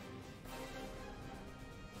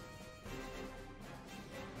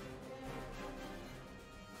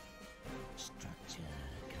 Structure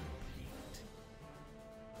complete.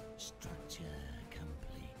 Structure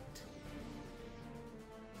complete.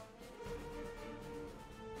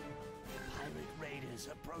 Pirate raiders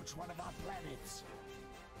approach one of our planets.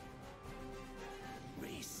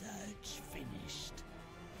 Research finished.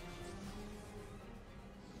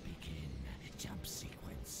 Begin jump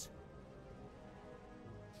sequence.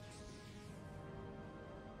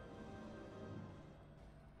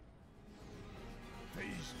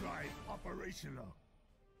 Phase drive operational.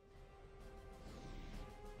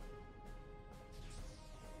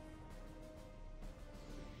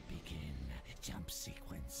 Begin jump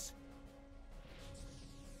sequence.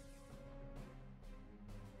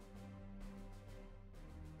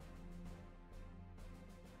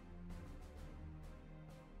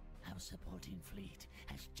 supporting fleet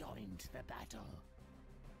has joined the battle.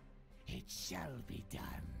 It shall be done.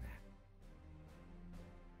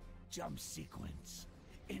 Jump sequence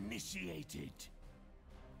initiated.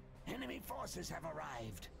 Enemy forces have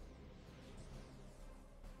arrived.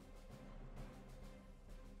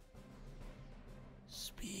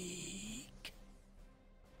 Speak.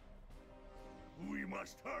 We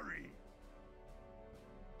must hurry.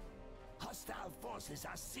 Hostile forces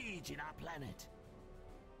are sieging our planet.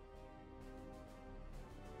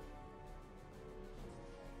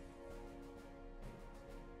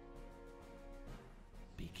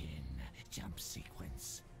 Begin jump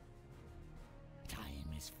sequence. Time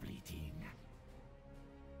is fleeting.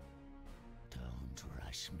 Don't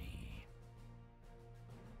rush me.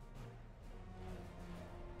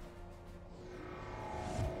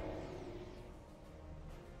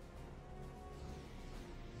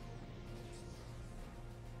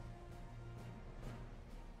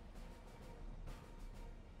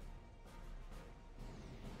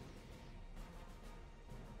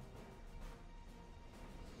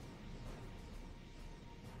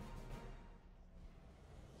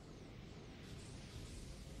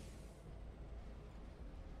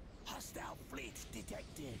 Hostile fleet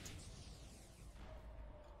detected.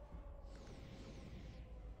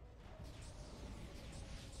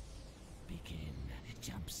 Begin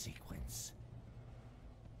jump sequence.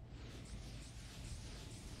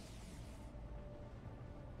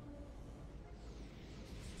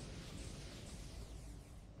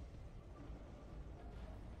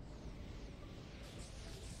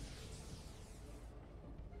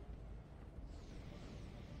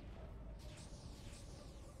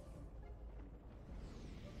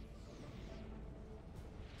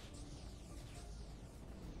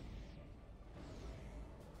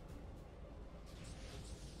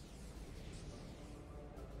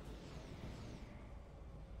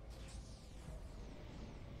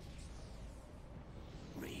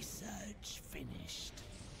 Research finished.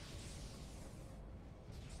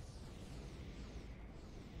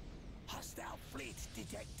 Hostile fleet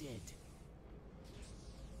detected.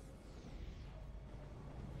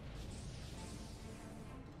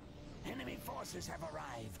 Enemy forces have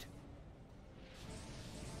arrived.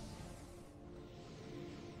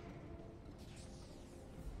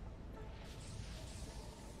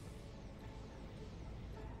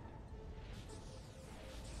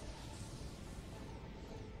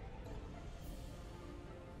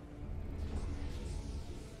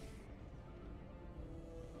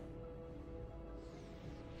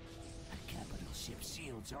 Ship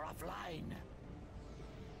shields are offline.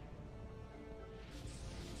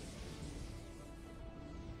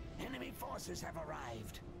 Enemy forces have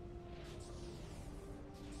arrived.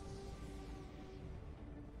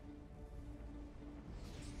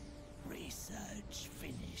 Research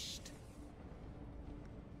finished.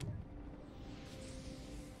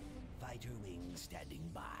 Fighter wing standing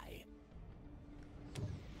by.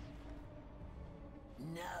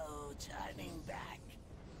 No turning back.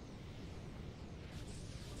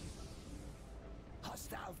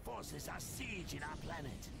 Hostile forces are sieging our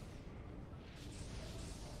planet.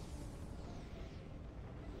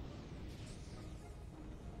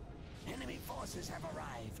 Enemy forces have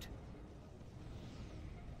arrived.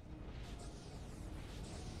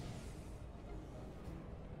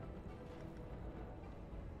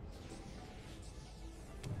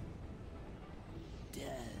 Death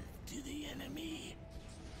to the enemy.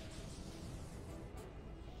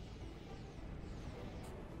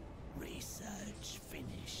 Research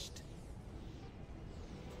finished.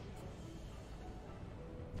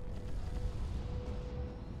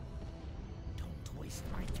 Don't waste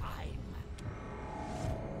my time.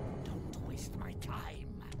 Don't waste my time.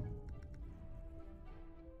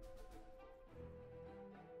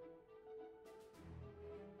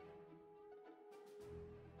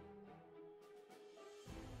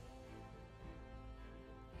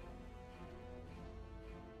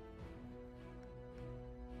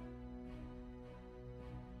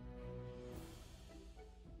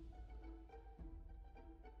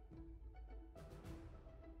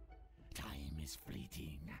 Is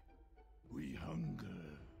fleeting. We hunger.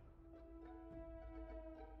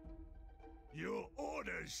 Your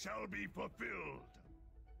orders shall be fulfilled.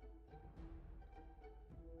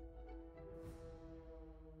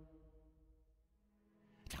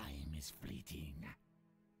 Time is fleeting.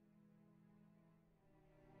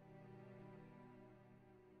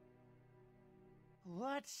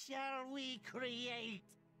 What shall we create?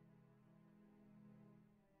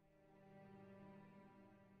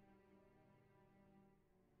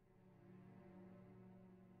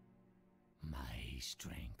 My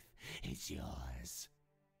strength is yours.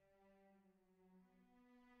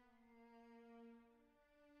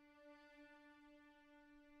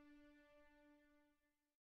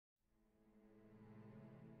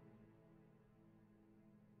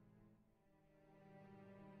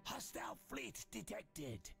 Hostile fleet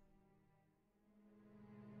detected.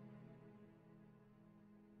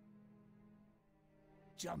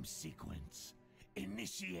 Jump sequence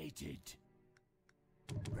initiated.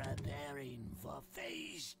 Preparing for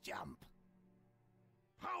phase jump.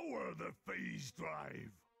 Power the phase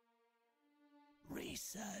drive.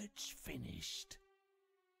 Research finished.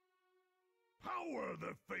 Power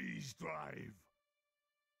the phase drive.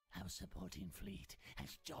 Our supporting fleet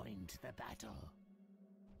has joined the battle.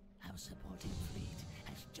 Our supporting fleet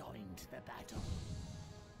has joined the battle.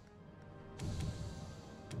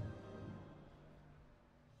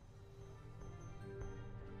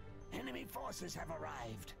 Enemy forces have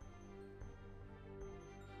arrived.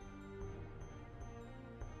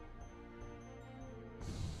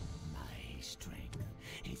 My strength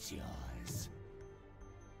is yours.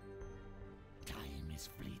 Time is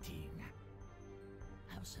fleeting.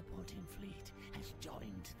 Our supporting fleet has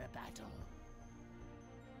joined the battle.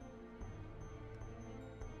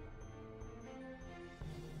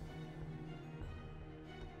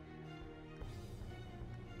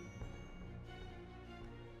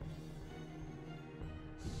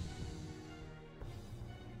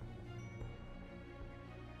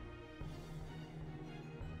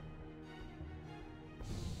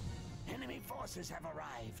 Enemy forces have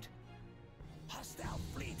arrived. Hostile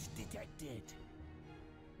fleet detected.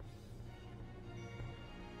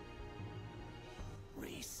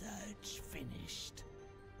 Research finished.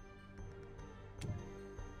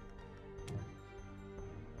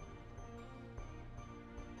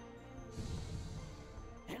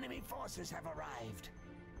 Enemy forces have arrived.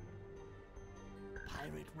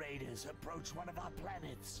 Pirate raiders approach one of our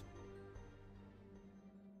planets.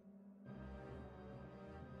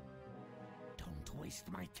 Don't waste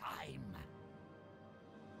my time.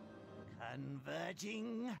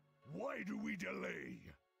 Converging. Why do we delay?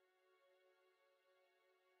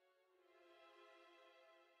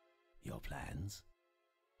 Your plans?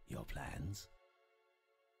 Your plans?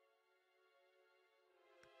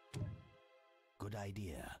 Good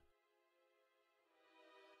idea.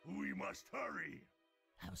 We must hurry.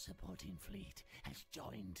 Our supporting fleet has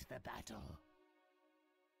joined the battle.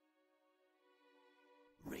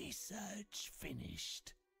 Research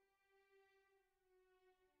finished.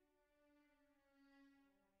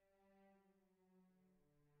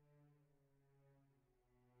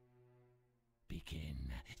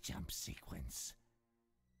 Begin jump sequence.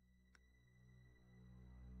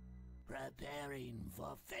 Preparing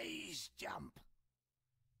for phase jump.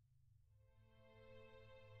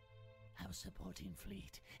 Our supporting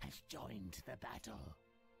fleet has joined the battle.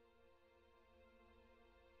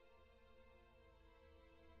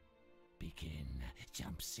 Begin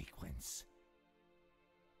jump sequence.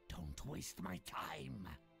 Don't waste my time.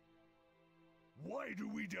 Why do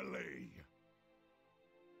we delay?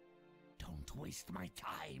 Don't waste my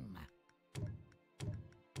time.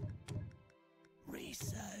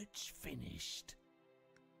 Research finished.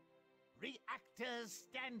 Reactors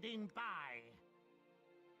standing by.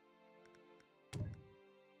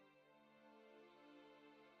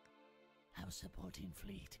 Our supporting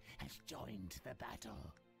fleet has joined the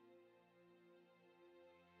battle.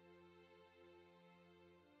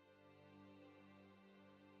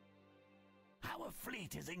 Our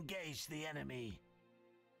fleet has engaged the enemy.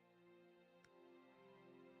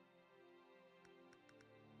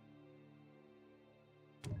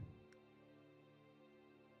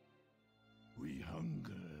 We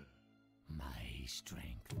hunger. My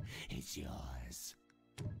strength is yours.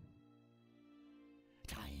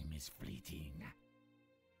 Time is fleeting.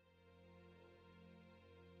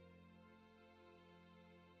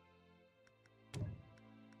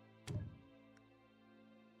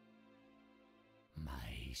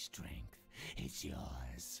 My strength is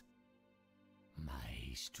yours.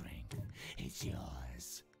 My strength is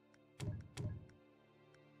yours.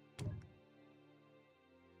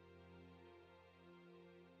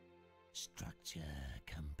 Structure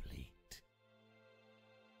complete.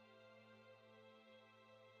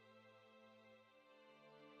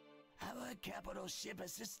 Our capital ship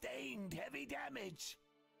has sustained heavy damage.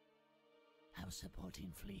 Our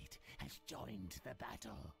supporting fleet has joined the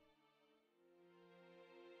battle.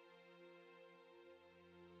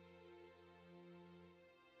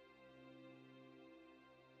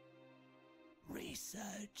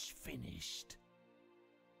 Research finished.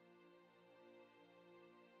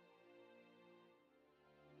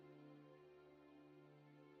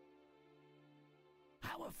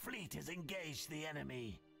 Our fleet has engaged the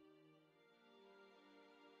enemy.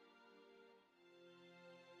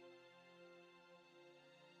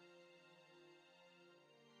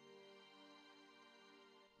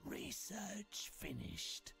 Research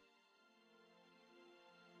finished.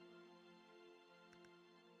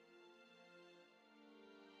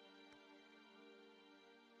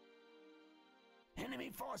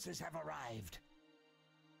 Enemy forces have arrived.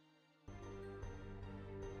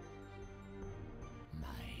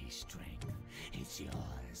 My strength is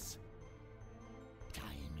yours.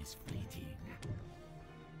 Time is fleeting.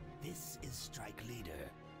 This is Strike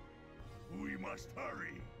Leader. We must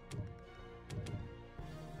hurry.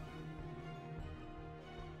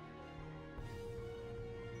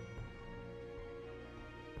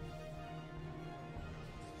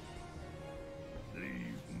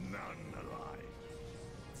 Leave none alive.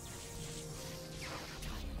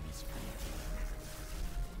 Time is fleeting.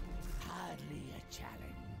 Hardly a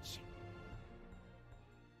challenge.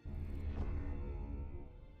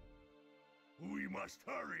 We must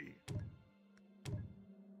hurry.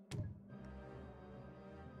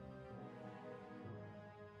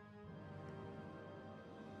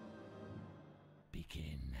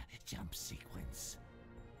 Begin jump sequence.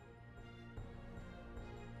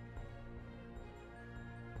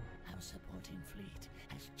 Our supporting fleet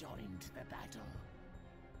has joined the battle.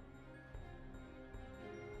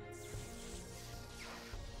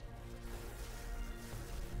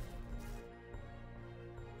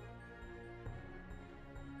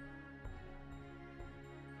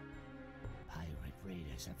 Pirate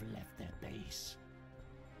raiders have left their base.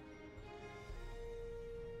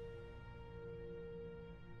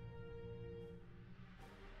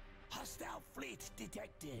 Hostile fleet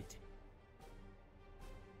detected.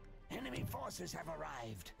 Enemy forces have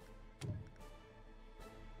arrived.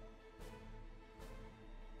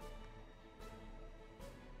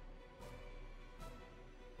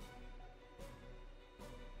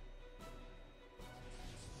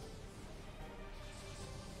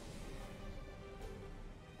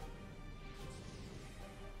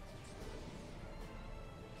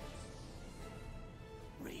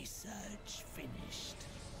 Research finished.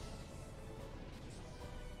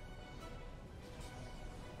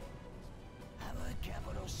 Our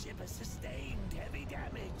capital ship has sustained heavy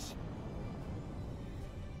damage.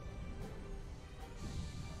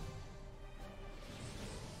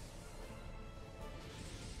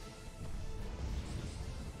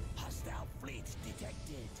 Hostile fleet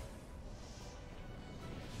detected.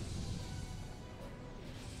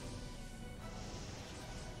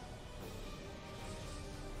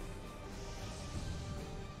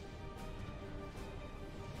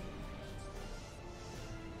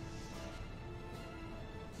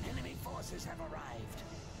 Enemy forces have arrived.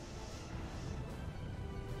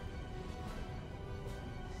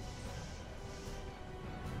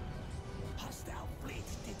 Hostile fleet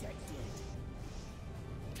detected.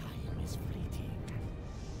 Time is fleeting.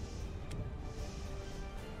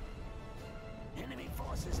 Enemy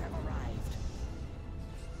forces have arrived.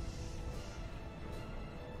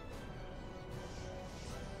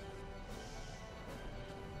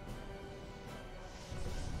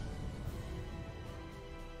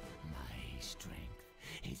 My strength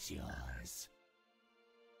is yours.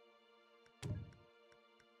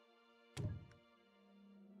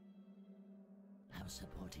 Our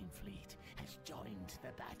supporting fleet has joined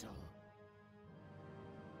the battle.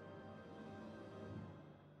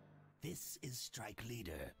 This is Strike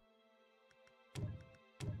Leader.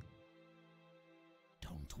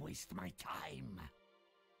 Don't waste my time.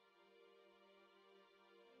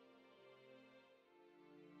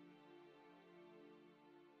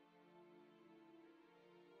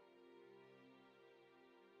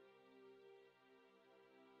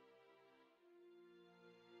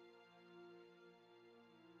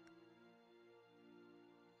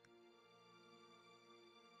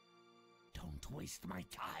 Don't waste my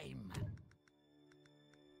time.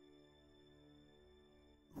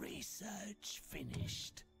 Research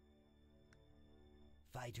finished.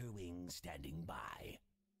 Fighter wing standing by.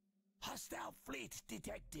 Hostile fleet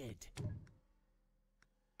detected.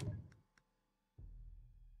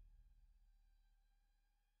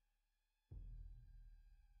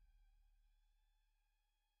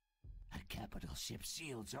 A capital ship's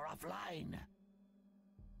shields are offline.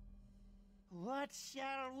 What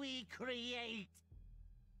shall we create?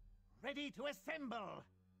 Ready to assemble.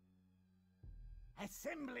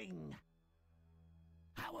 Assembling.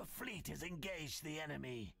 Our fleet has engaged the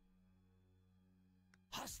enemy.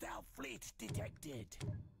 Hostile fleet detected.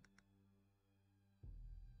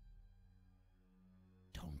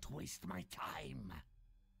 Don't waste my time.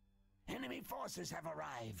 Enemy forces have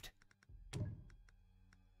arrived.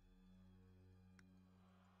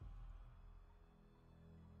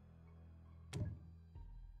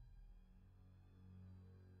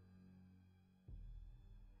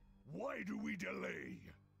 Why do we delay?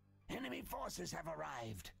 Enemy forces have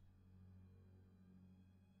arrived.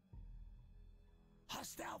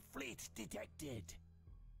 Hostile fleet detected.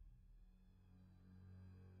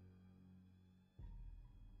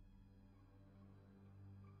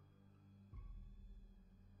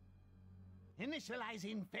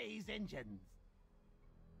 Initializing phase engines.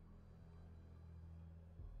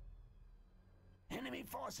 Enemy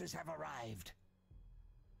forces have arrived.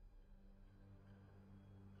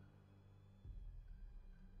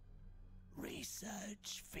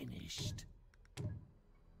 Research finished.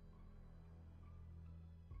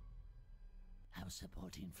 Our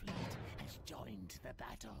supporting fleet has joined the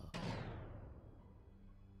battle.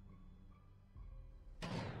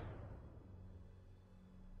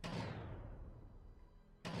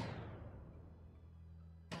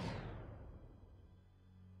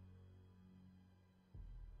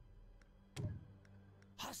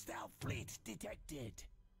 Hostile fleet detected.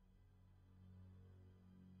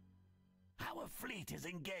 Our fleet has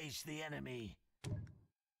engaged the enemy.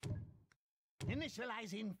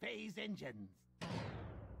 Initializing phase engines.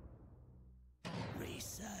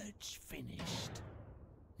 Research finished.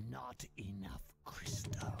 Not enough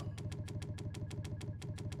crystal.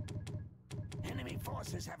 Enemy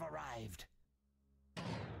forces have arrived.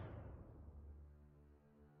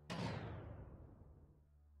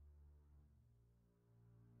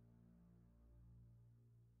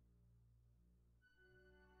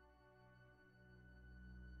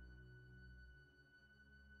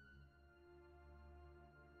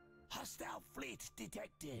 Hostile fleet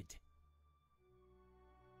detected.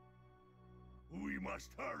 We must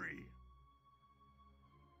hurry.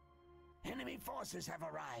 Enemy forces have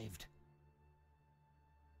arrived.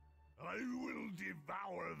 I will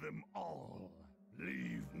devour them all.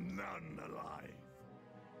 Leave none alive.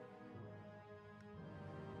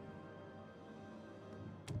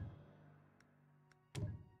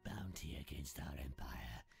 Bounty against our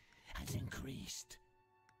empire has increased.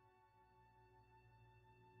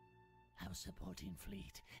 Our supporting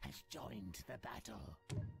fleet has joined the battle.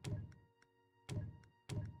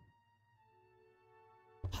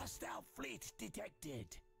 Hostile fleet detected.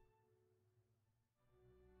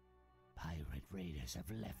 Pirate raiders have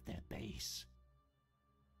left their base.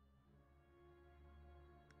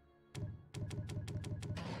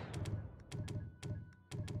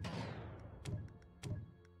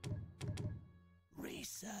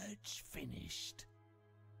 Research finished.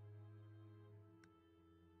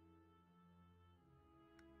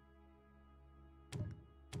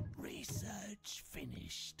 Research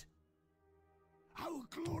finished. Our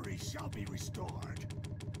glory shall be restored.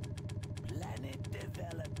 Planet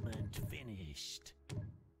development finished.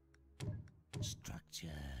 Structure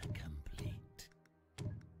complete.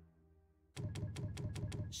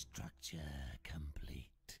 Structure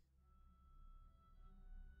complete.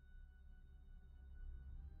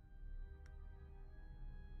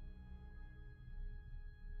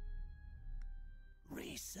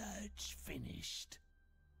 Research finished.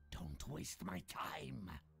 Don't waste my time.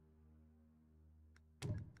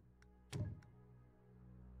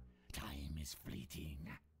 Time is fleeting.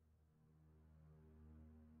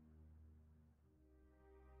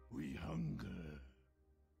 We hunger.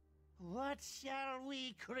 What shall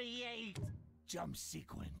we create? Jump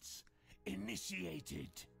sequence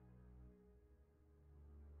initiated.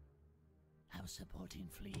 Our supporting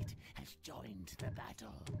fleet has joined the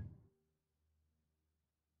battle.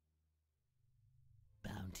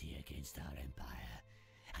 Bounty against our empire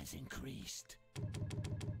has increased.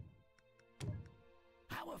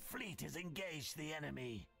 Our fleet has engaged the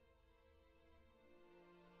enemy.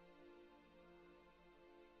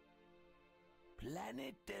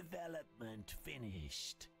 Planet development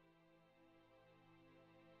finished.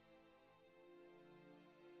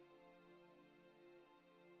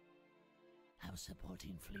 Our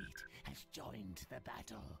supporting fleet has joined the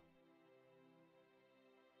battle.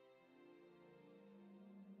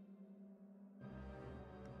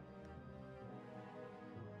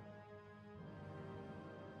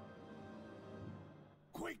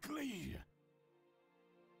 Quickly!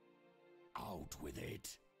 Out with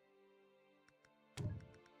it!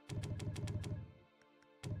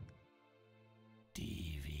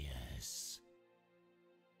 Devious.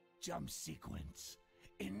 Jump sequence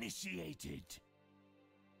initiated.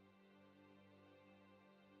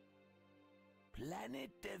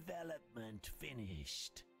 Planet development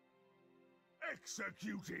finished.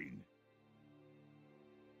 Executing.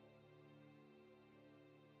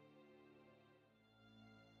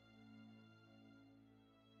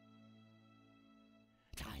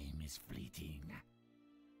 Time is fleeting.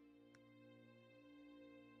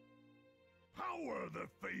 Power the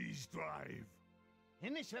phase drive.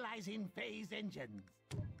 Initializing phase engines.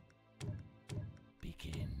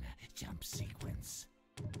 Begin jump sequence.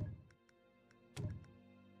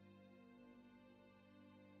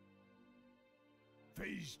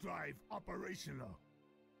 Phase drive operational.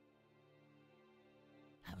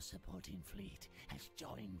 Our supporting fleet has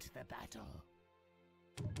joined the battle.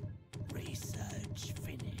 Research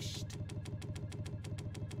finished.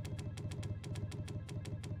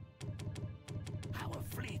 Our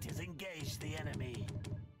fleet has engaged the enemy.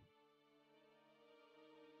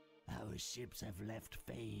 Our ships have left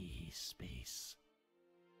phase space.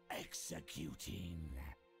 Executing.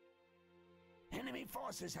 Enemy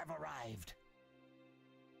forces have arrived.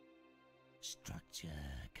 Structure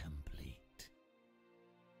complete.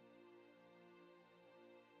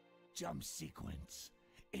 Jump sequence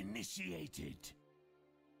initiated.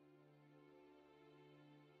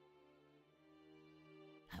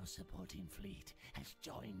 Our supporting fleet has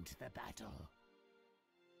joined the battle.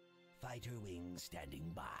 Fighter wings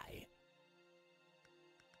standing by.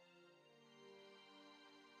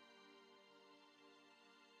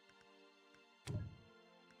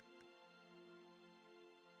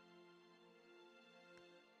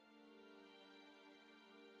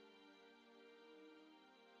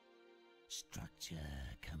 Structure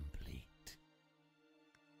complete.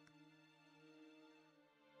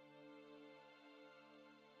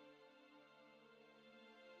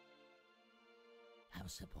 Our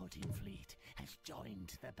supporting fleet has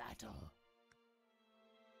joined the battle.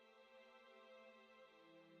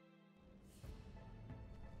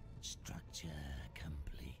 Structure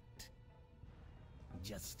complete.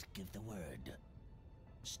 Just give the word.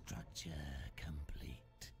 Structure complete.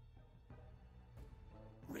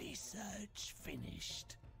 Research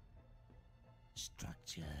finished.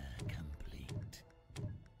 Structure complete.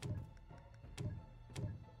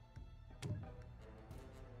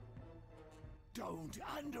 Don't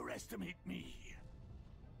underestimate me.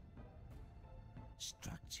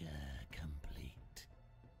 Structure complete.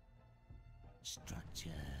 Structure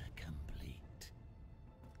complete.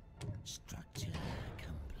 Structure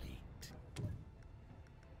complete.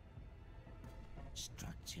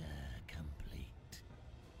 Structure complete.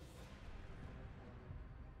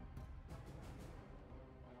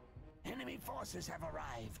 Enemy forces have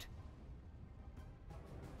arrived.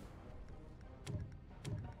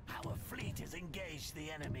 Our fleet has engaged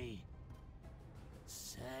the enemy.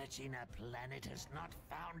 Searching a planet has not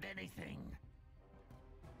found anything.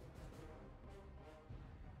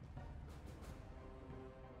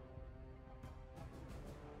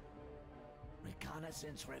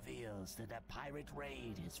 Reconnaissance reveals that a pirate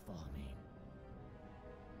raid is forming.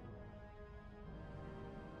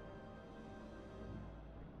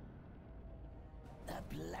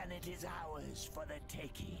 The planet is ours for the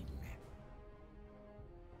taking.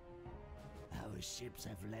 Our ships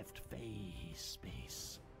have left phase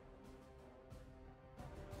space.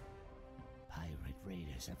 Pirate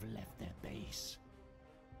raiders have left their base.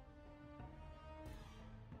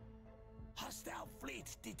 Hostile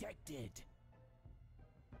fleet detected.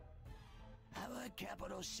 Our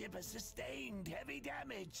capital ship has sustained heavy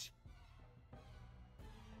damage.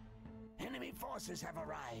 Enemy forces have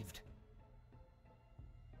arrived.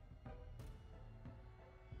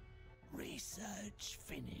 Research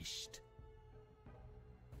finished.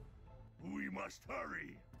 We must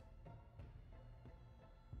hurry.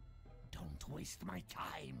 Don't waste my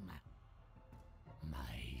time.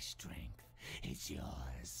 My strength is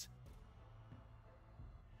yours.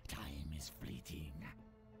 Time is fleeting.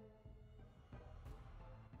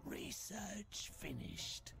 Research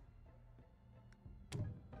finished.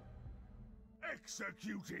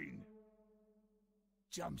 Executing.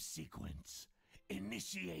 Jump sequence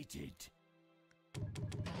initiated.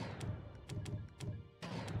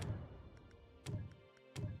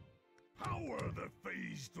 Power the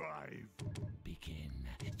phase drive. Begin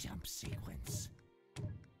jump sequence.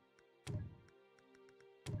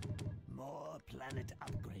 More planet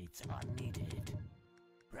upgrades are needed.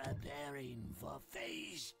 Preparing for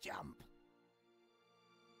phase jump.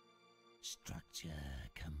 Structure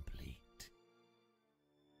complete.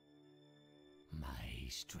 My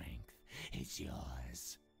strength is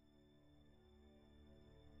yours.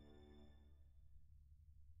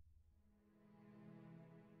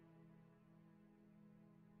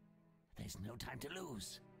 There's no time to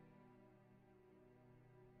lose.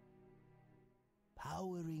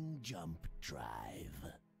 Powering jump drive.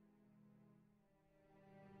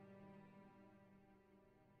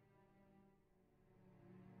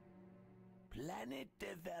 Planet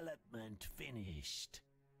development finished.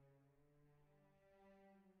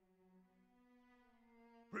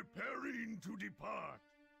 Preparing to depart.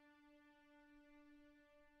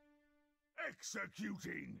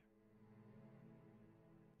 Executing.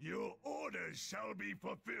 Your orders shall be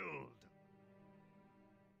fulfilled.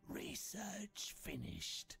 Research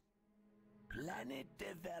finished. Planet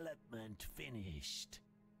development finished.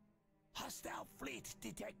 Hostile fleet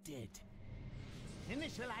detected.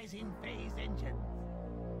 Initializing phase engines.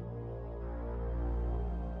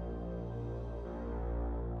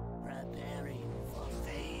 Preparing for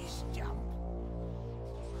phase jump.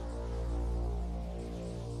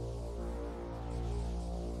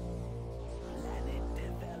 Planet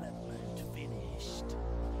development finished.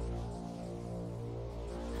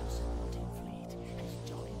 Our supporting fleet has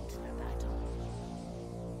joined the battle.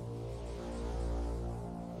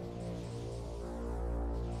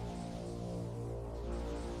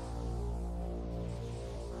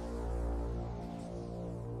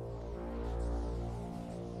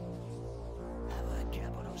 Our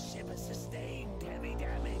capital ship has sustained heavy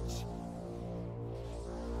damage.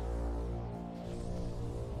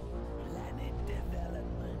 Planet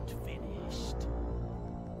development finished.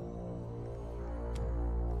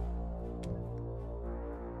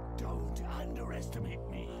 Don't underestimate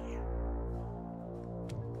me.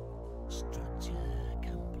 Structure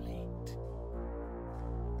complete.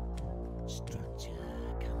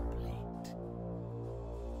 Structure complete.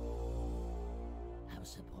 Our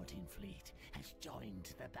supporting fleet has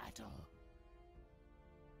joined the battle.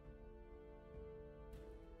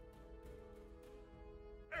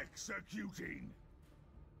 Executing!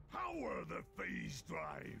 Power the phase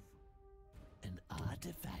drive! An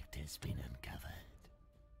artifact has been uncovered.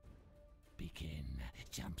 Begin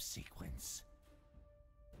jump sequence.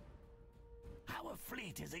 Our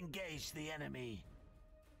fleet has engaged the enemy.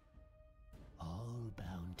 All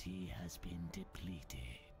bounty has been depleted.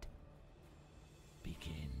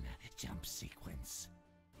 Begin jump sequence.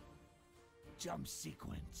 Jump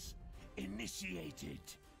sequence initiated.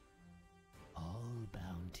 All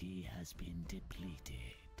bounty has been depleted.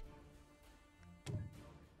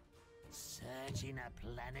 Searching a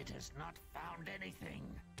planet has not found anything.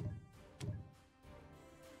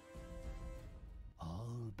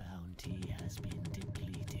 All bounty has been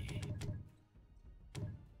depleted.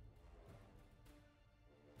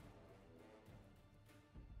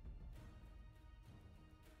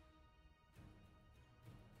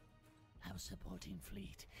 Our supporting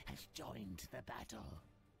fleet has joined the battle.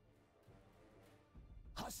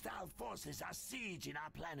 Hostile forces are sieging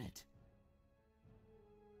our planet.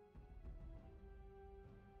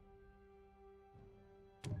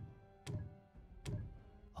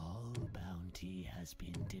 All bounty has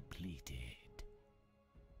been depleted.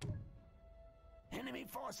 Enemy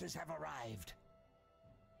forces have arrived.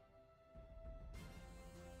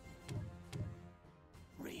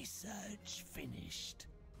 Research finished.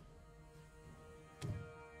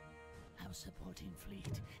 Our supporting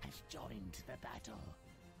fleet has joined the battle.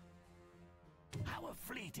 Our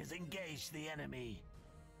fleet has engaged the enemy.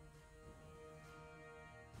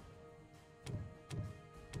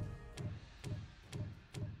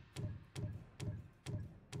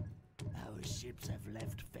 Our ships have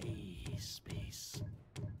left phase space.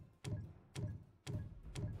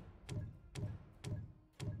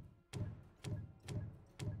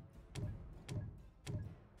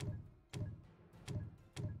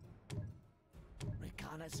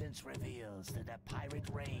 Reconnaissance reveals that a pirate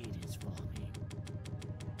raid is forming.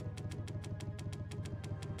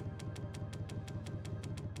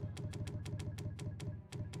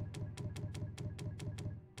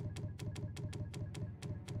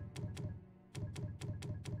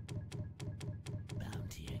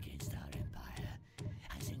 Bounty against our empire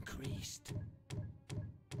has increased.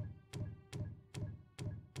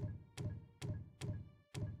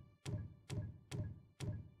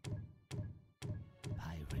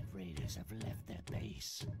 Pirate raiders have left their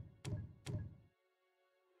base.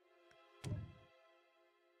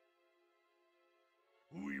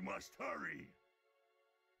 We must hurry!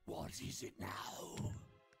 What is it now?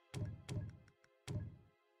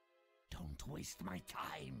 Don't waste my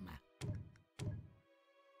time.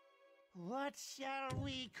 What shall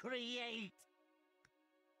we create?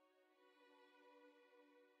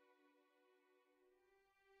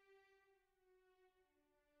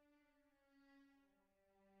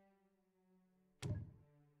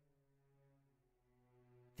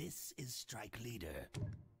 This is Strike Leader.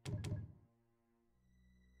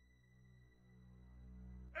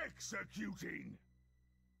 Executing!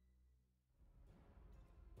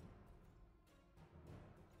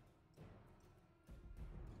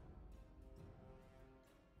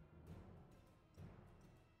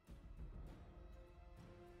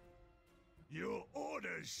 Your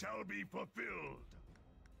orders shall be fulfilled!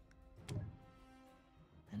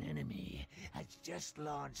 An enemy has just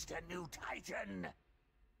launched a new Titan!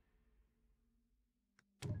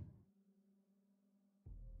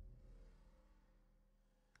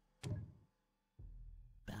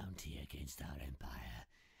 Bounty against our empire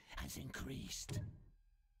has has increased.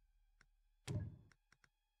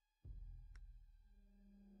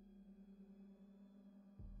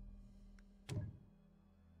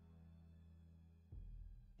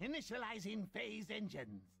 Initializing phase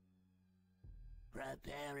engines.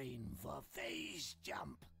 Preparing for phase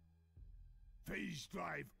jump. Phase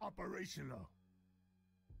drive operational.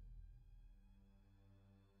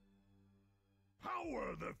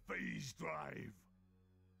 Power the phase drive.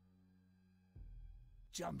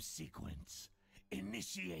 Jump sequence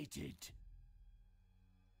initiated.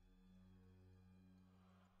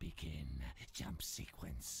 Begin jump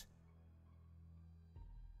sequence.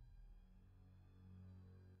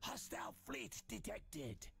 Hostile fleet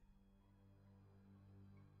detected.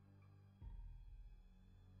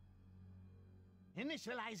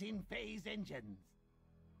 Initializing phase engines.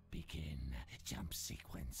 Begin jump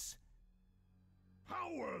sequence.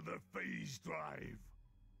 Power the phase drive.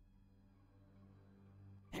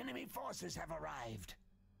 Enemy forces have arrived.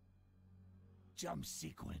 Jump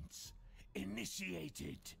sequence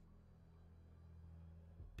initiated.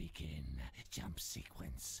 Begin jump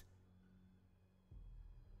sequence.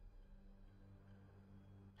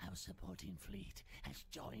 Our supporting fleet has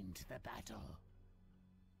joined the battle.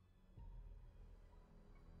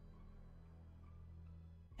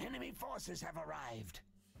 Enemy forces have arrived.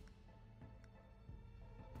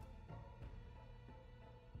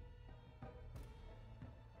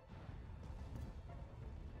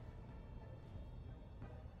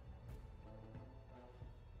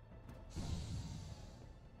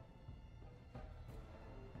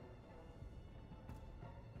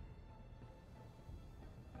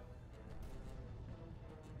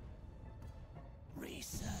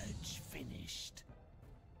 Research finished.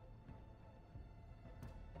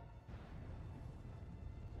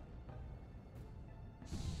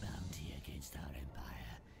 Bounty against our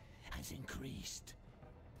empire has increased.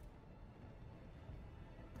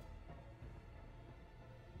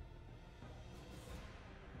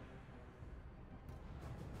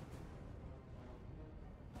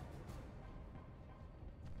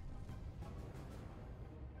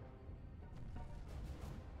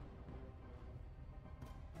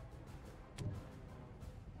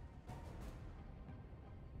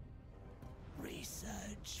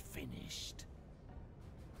 Research finished.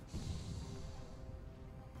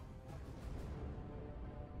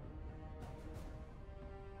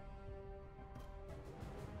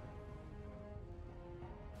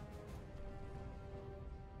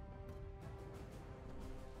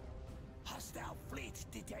 Hostile fleet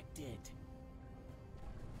detected.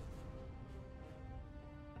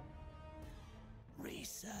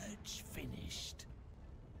 Research finished.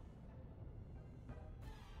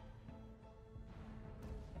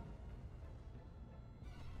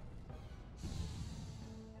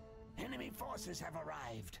 Enemy forces have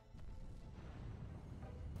arrived.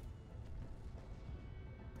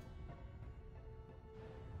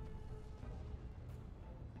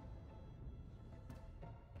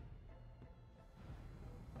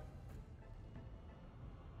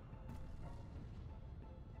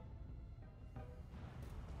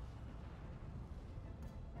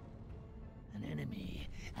 An enemy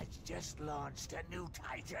has just launched a new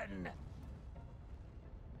Titan.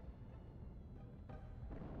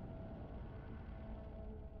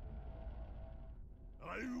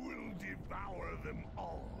 I will devour them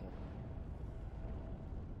all.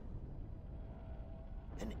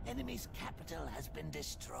 An enemy's capital has been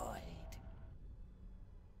destroyed.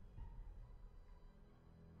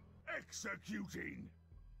 Executing.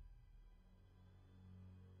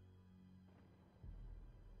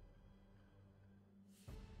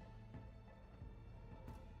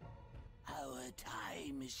 Our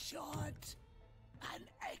time is short. An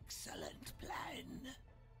excellent plan.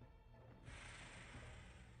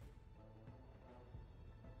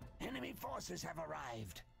 Enemy forces have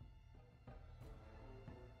arrived.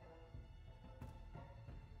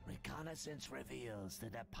 Reconnaissance reveals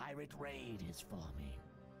that a pirate raid is forming.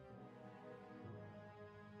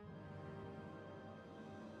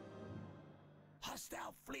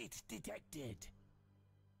 Hostile fleet detected.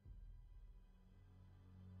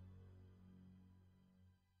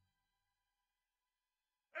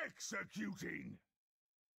 Executing.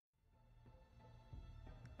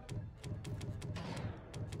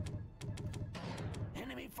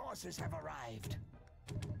 Enemy forces have arrived.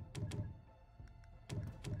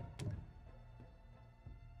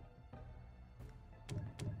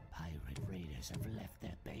 Pirate raiders have left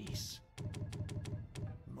their base.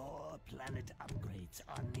 More planet upgrades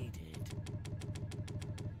are needed.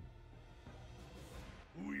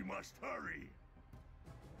 We must hurry.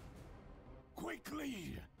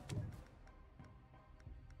 Quickly!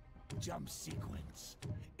 Jump sequence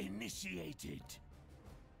initiated.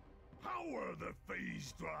 Power the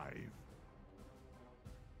phase drive.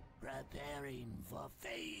 Preparing for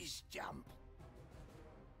phase jump.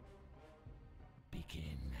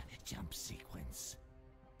 Begin jump sequence.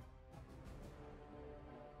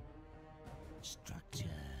 Structure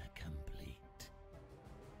complete.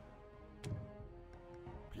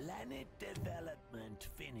 Planet development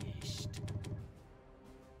finished.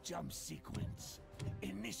 Jump sequence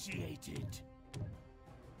initiated.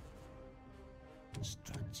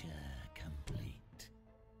 Structure complete.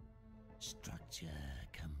 Structure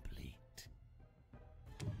complete.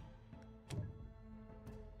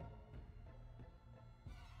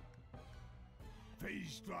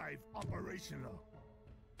 Phase drive operational.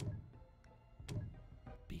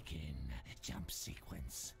 Begin jump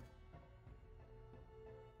sequence.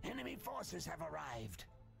 Enemy forces have arrived.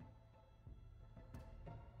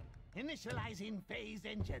 Initializing phase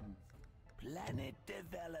engines. Planet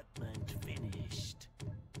development finished.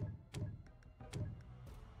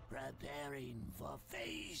 Preparing for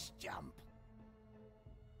phase jump.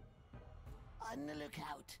 On the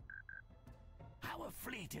lookout. Our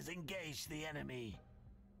fleet has engaged the enemy.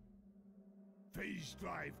 Phase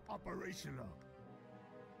drive operational.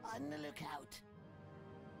 On the lookout.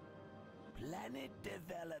 Planet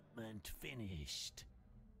development finished.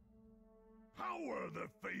 Power the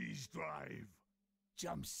phase drive.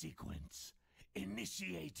 Jump sequence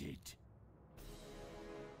initiated.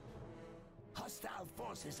 Hostile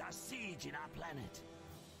forces are sieging our planet.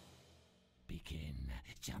 Begin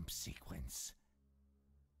jump sequence.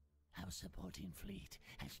 Our supporting fleet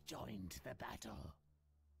has joined the battle.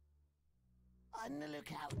 On the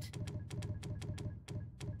lookout.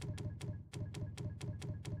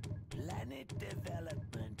 Planet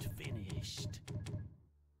development finished.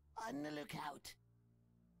 On the lookout.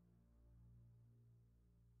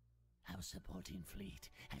 Our supporting fleet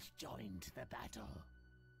has joined the battle.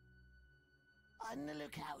 On the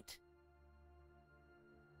lookout.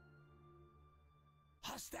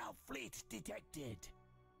 Hostile fleet detected.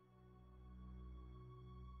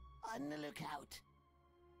 On the lookout.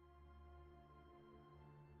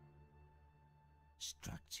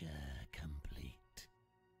 Structure complete.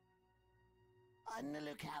 On the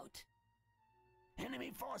lookout.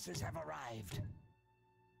 Enemy forces have arrived.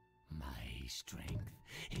 My strength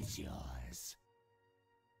is yours.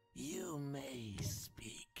 You may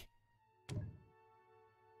speak.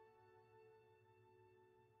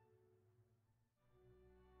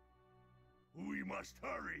 We must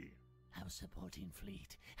hurry. Our supporting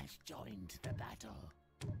fleet has joined the battle.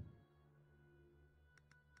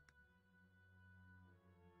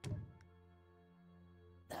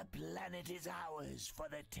 The planet is ours for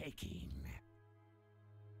the taking.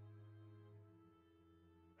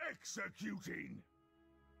 Executing.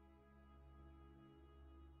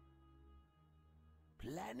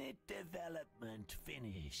 Planet development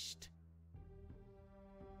finished.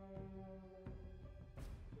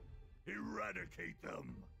 Eradicate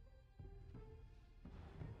them.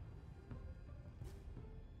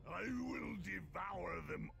 I will devour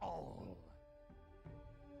them all.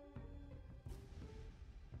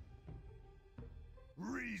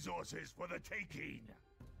 Resources for the taking.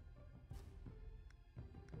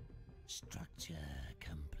 Structure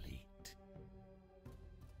complete.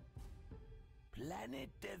 Planet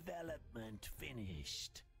development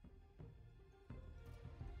finished.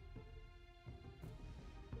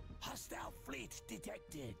 Hostile fleet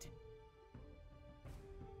detected.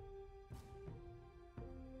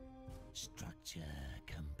 Structure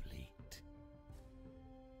complete.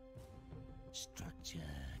 Structure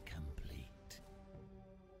complete.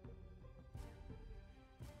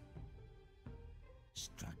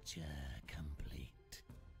 Structure complete.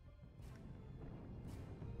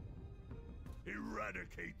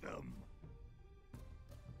 Eradicate them.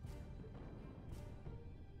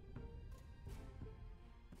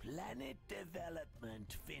 Planet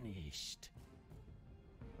development finished.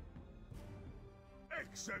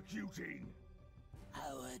 Executing.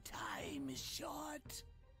 Our time is short.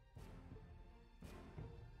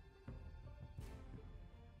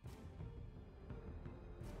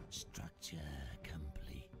 Structure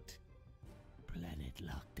complete. Planet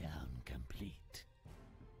lockdown complete.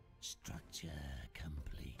 Structure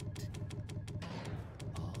complete.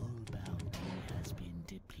 All bounty has been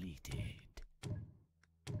depleted.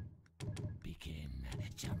 Begin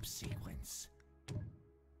jump sequence.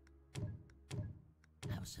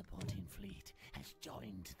 Our supporting fleet has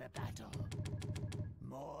joined the battle.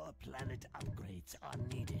 More planet upgrades are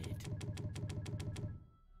needed.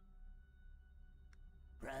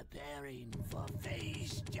 Preparing for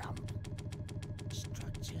phase jump.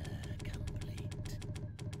 Structure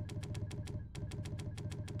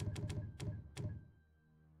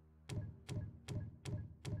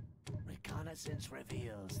reconnaissance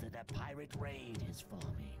reveals that a pirate raid is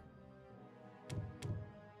forming.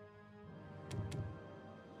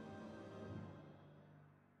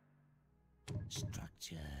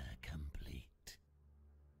 Structure complete.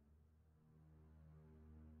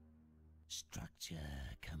 Structure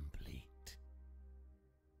complete.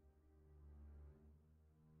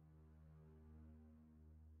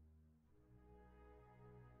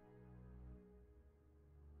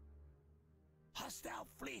 Hostile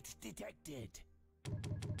fleet detected.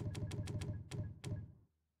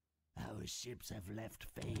 Our ships have left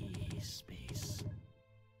phase space.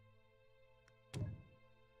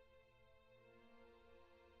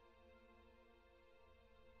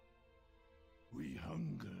 We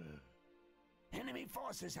hunger. Enemy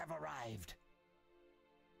forces have arrived.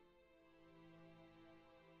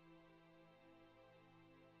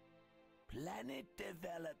 Planet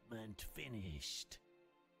development finished.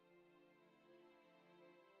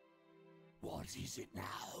 What is it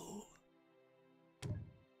now?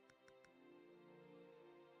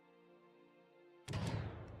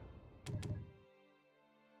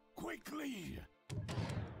 Quickly!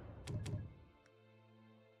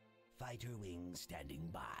 Fighter wing standing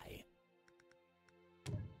by.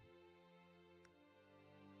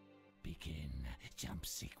 Begin jump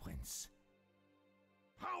sequence.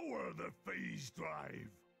 Power the phase drive.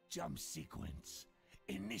 Jump sequence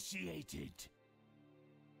initiated.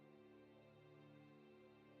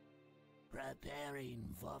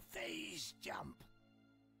 Preparing for phase jump.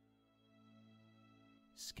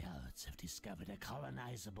 Scouts have discovered a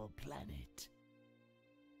colonizable planet.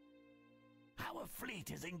 Our fleet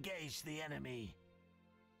has engaged the enemy.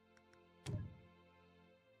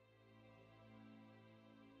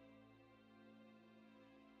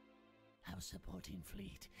 Our supporting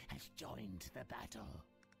fleet has joined the battle.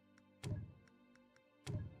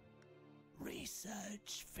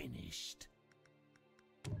 Research finished.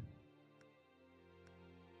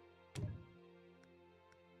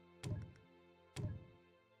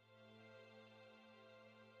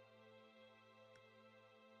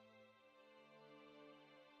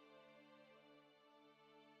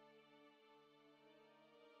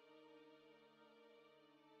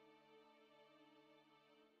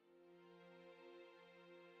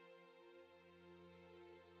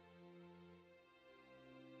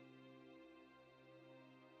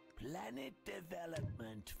 Planet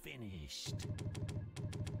development finished.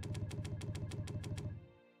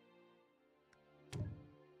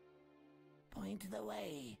 Point the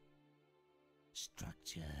way.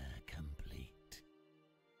 Structure complete.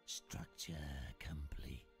 Structure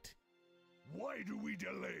complete. Why do we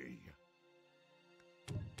delay?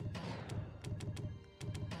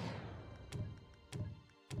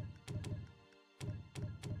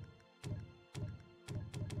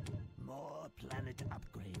 More planet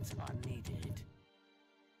upgrades are needed.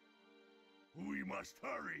 We must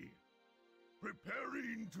hurry.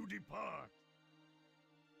 Preparing to depart.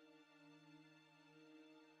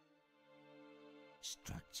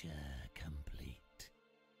 Structure complete.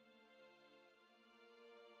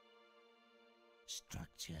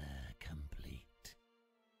 Structure complete.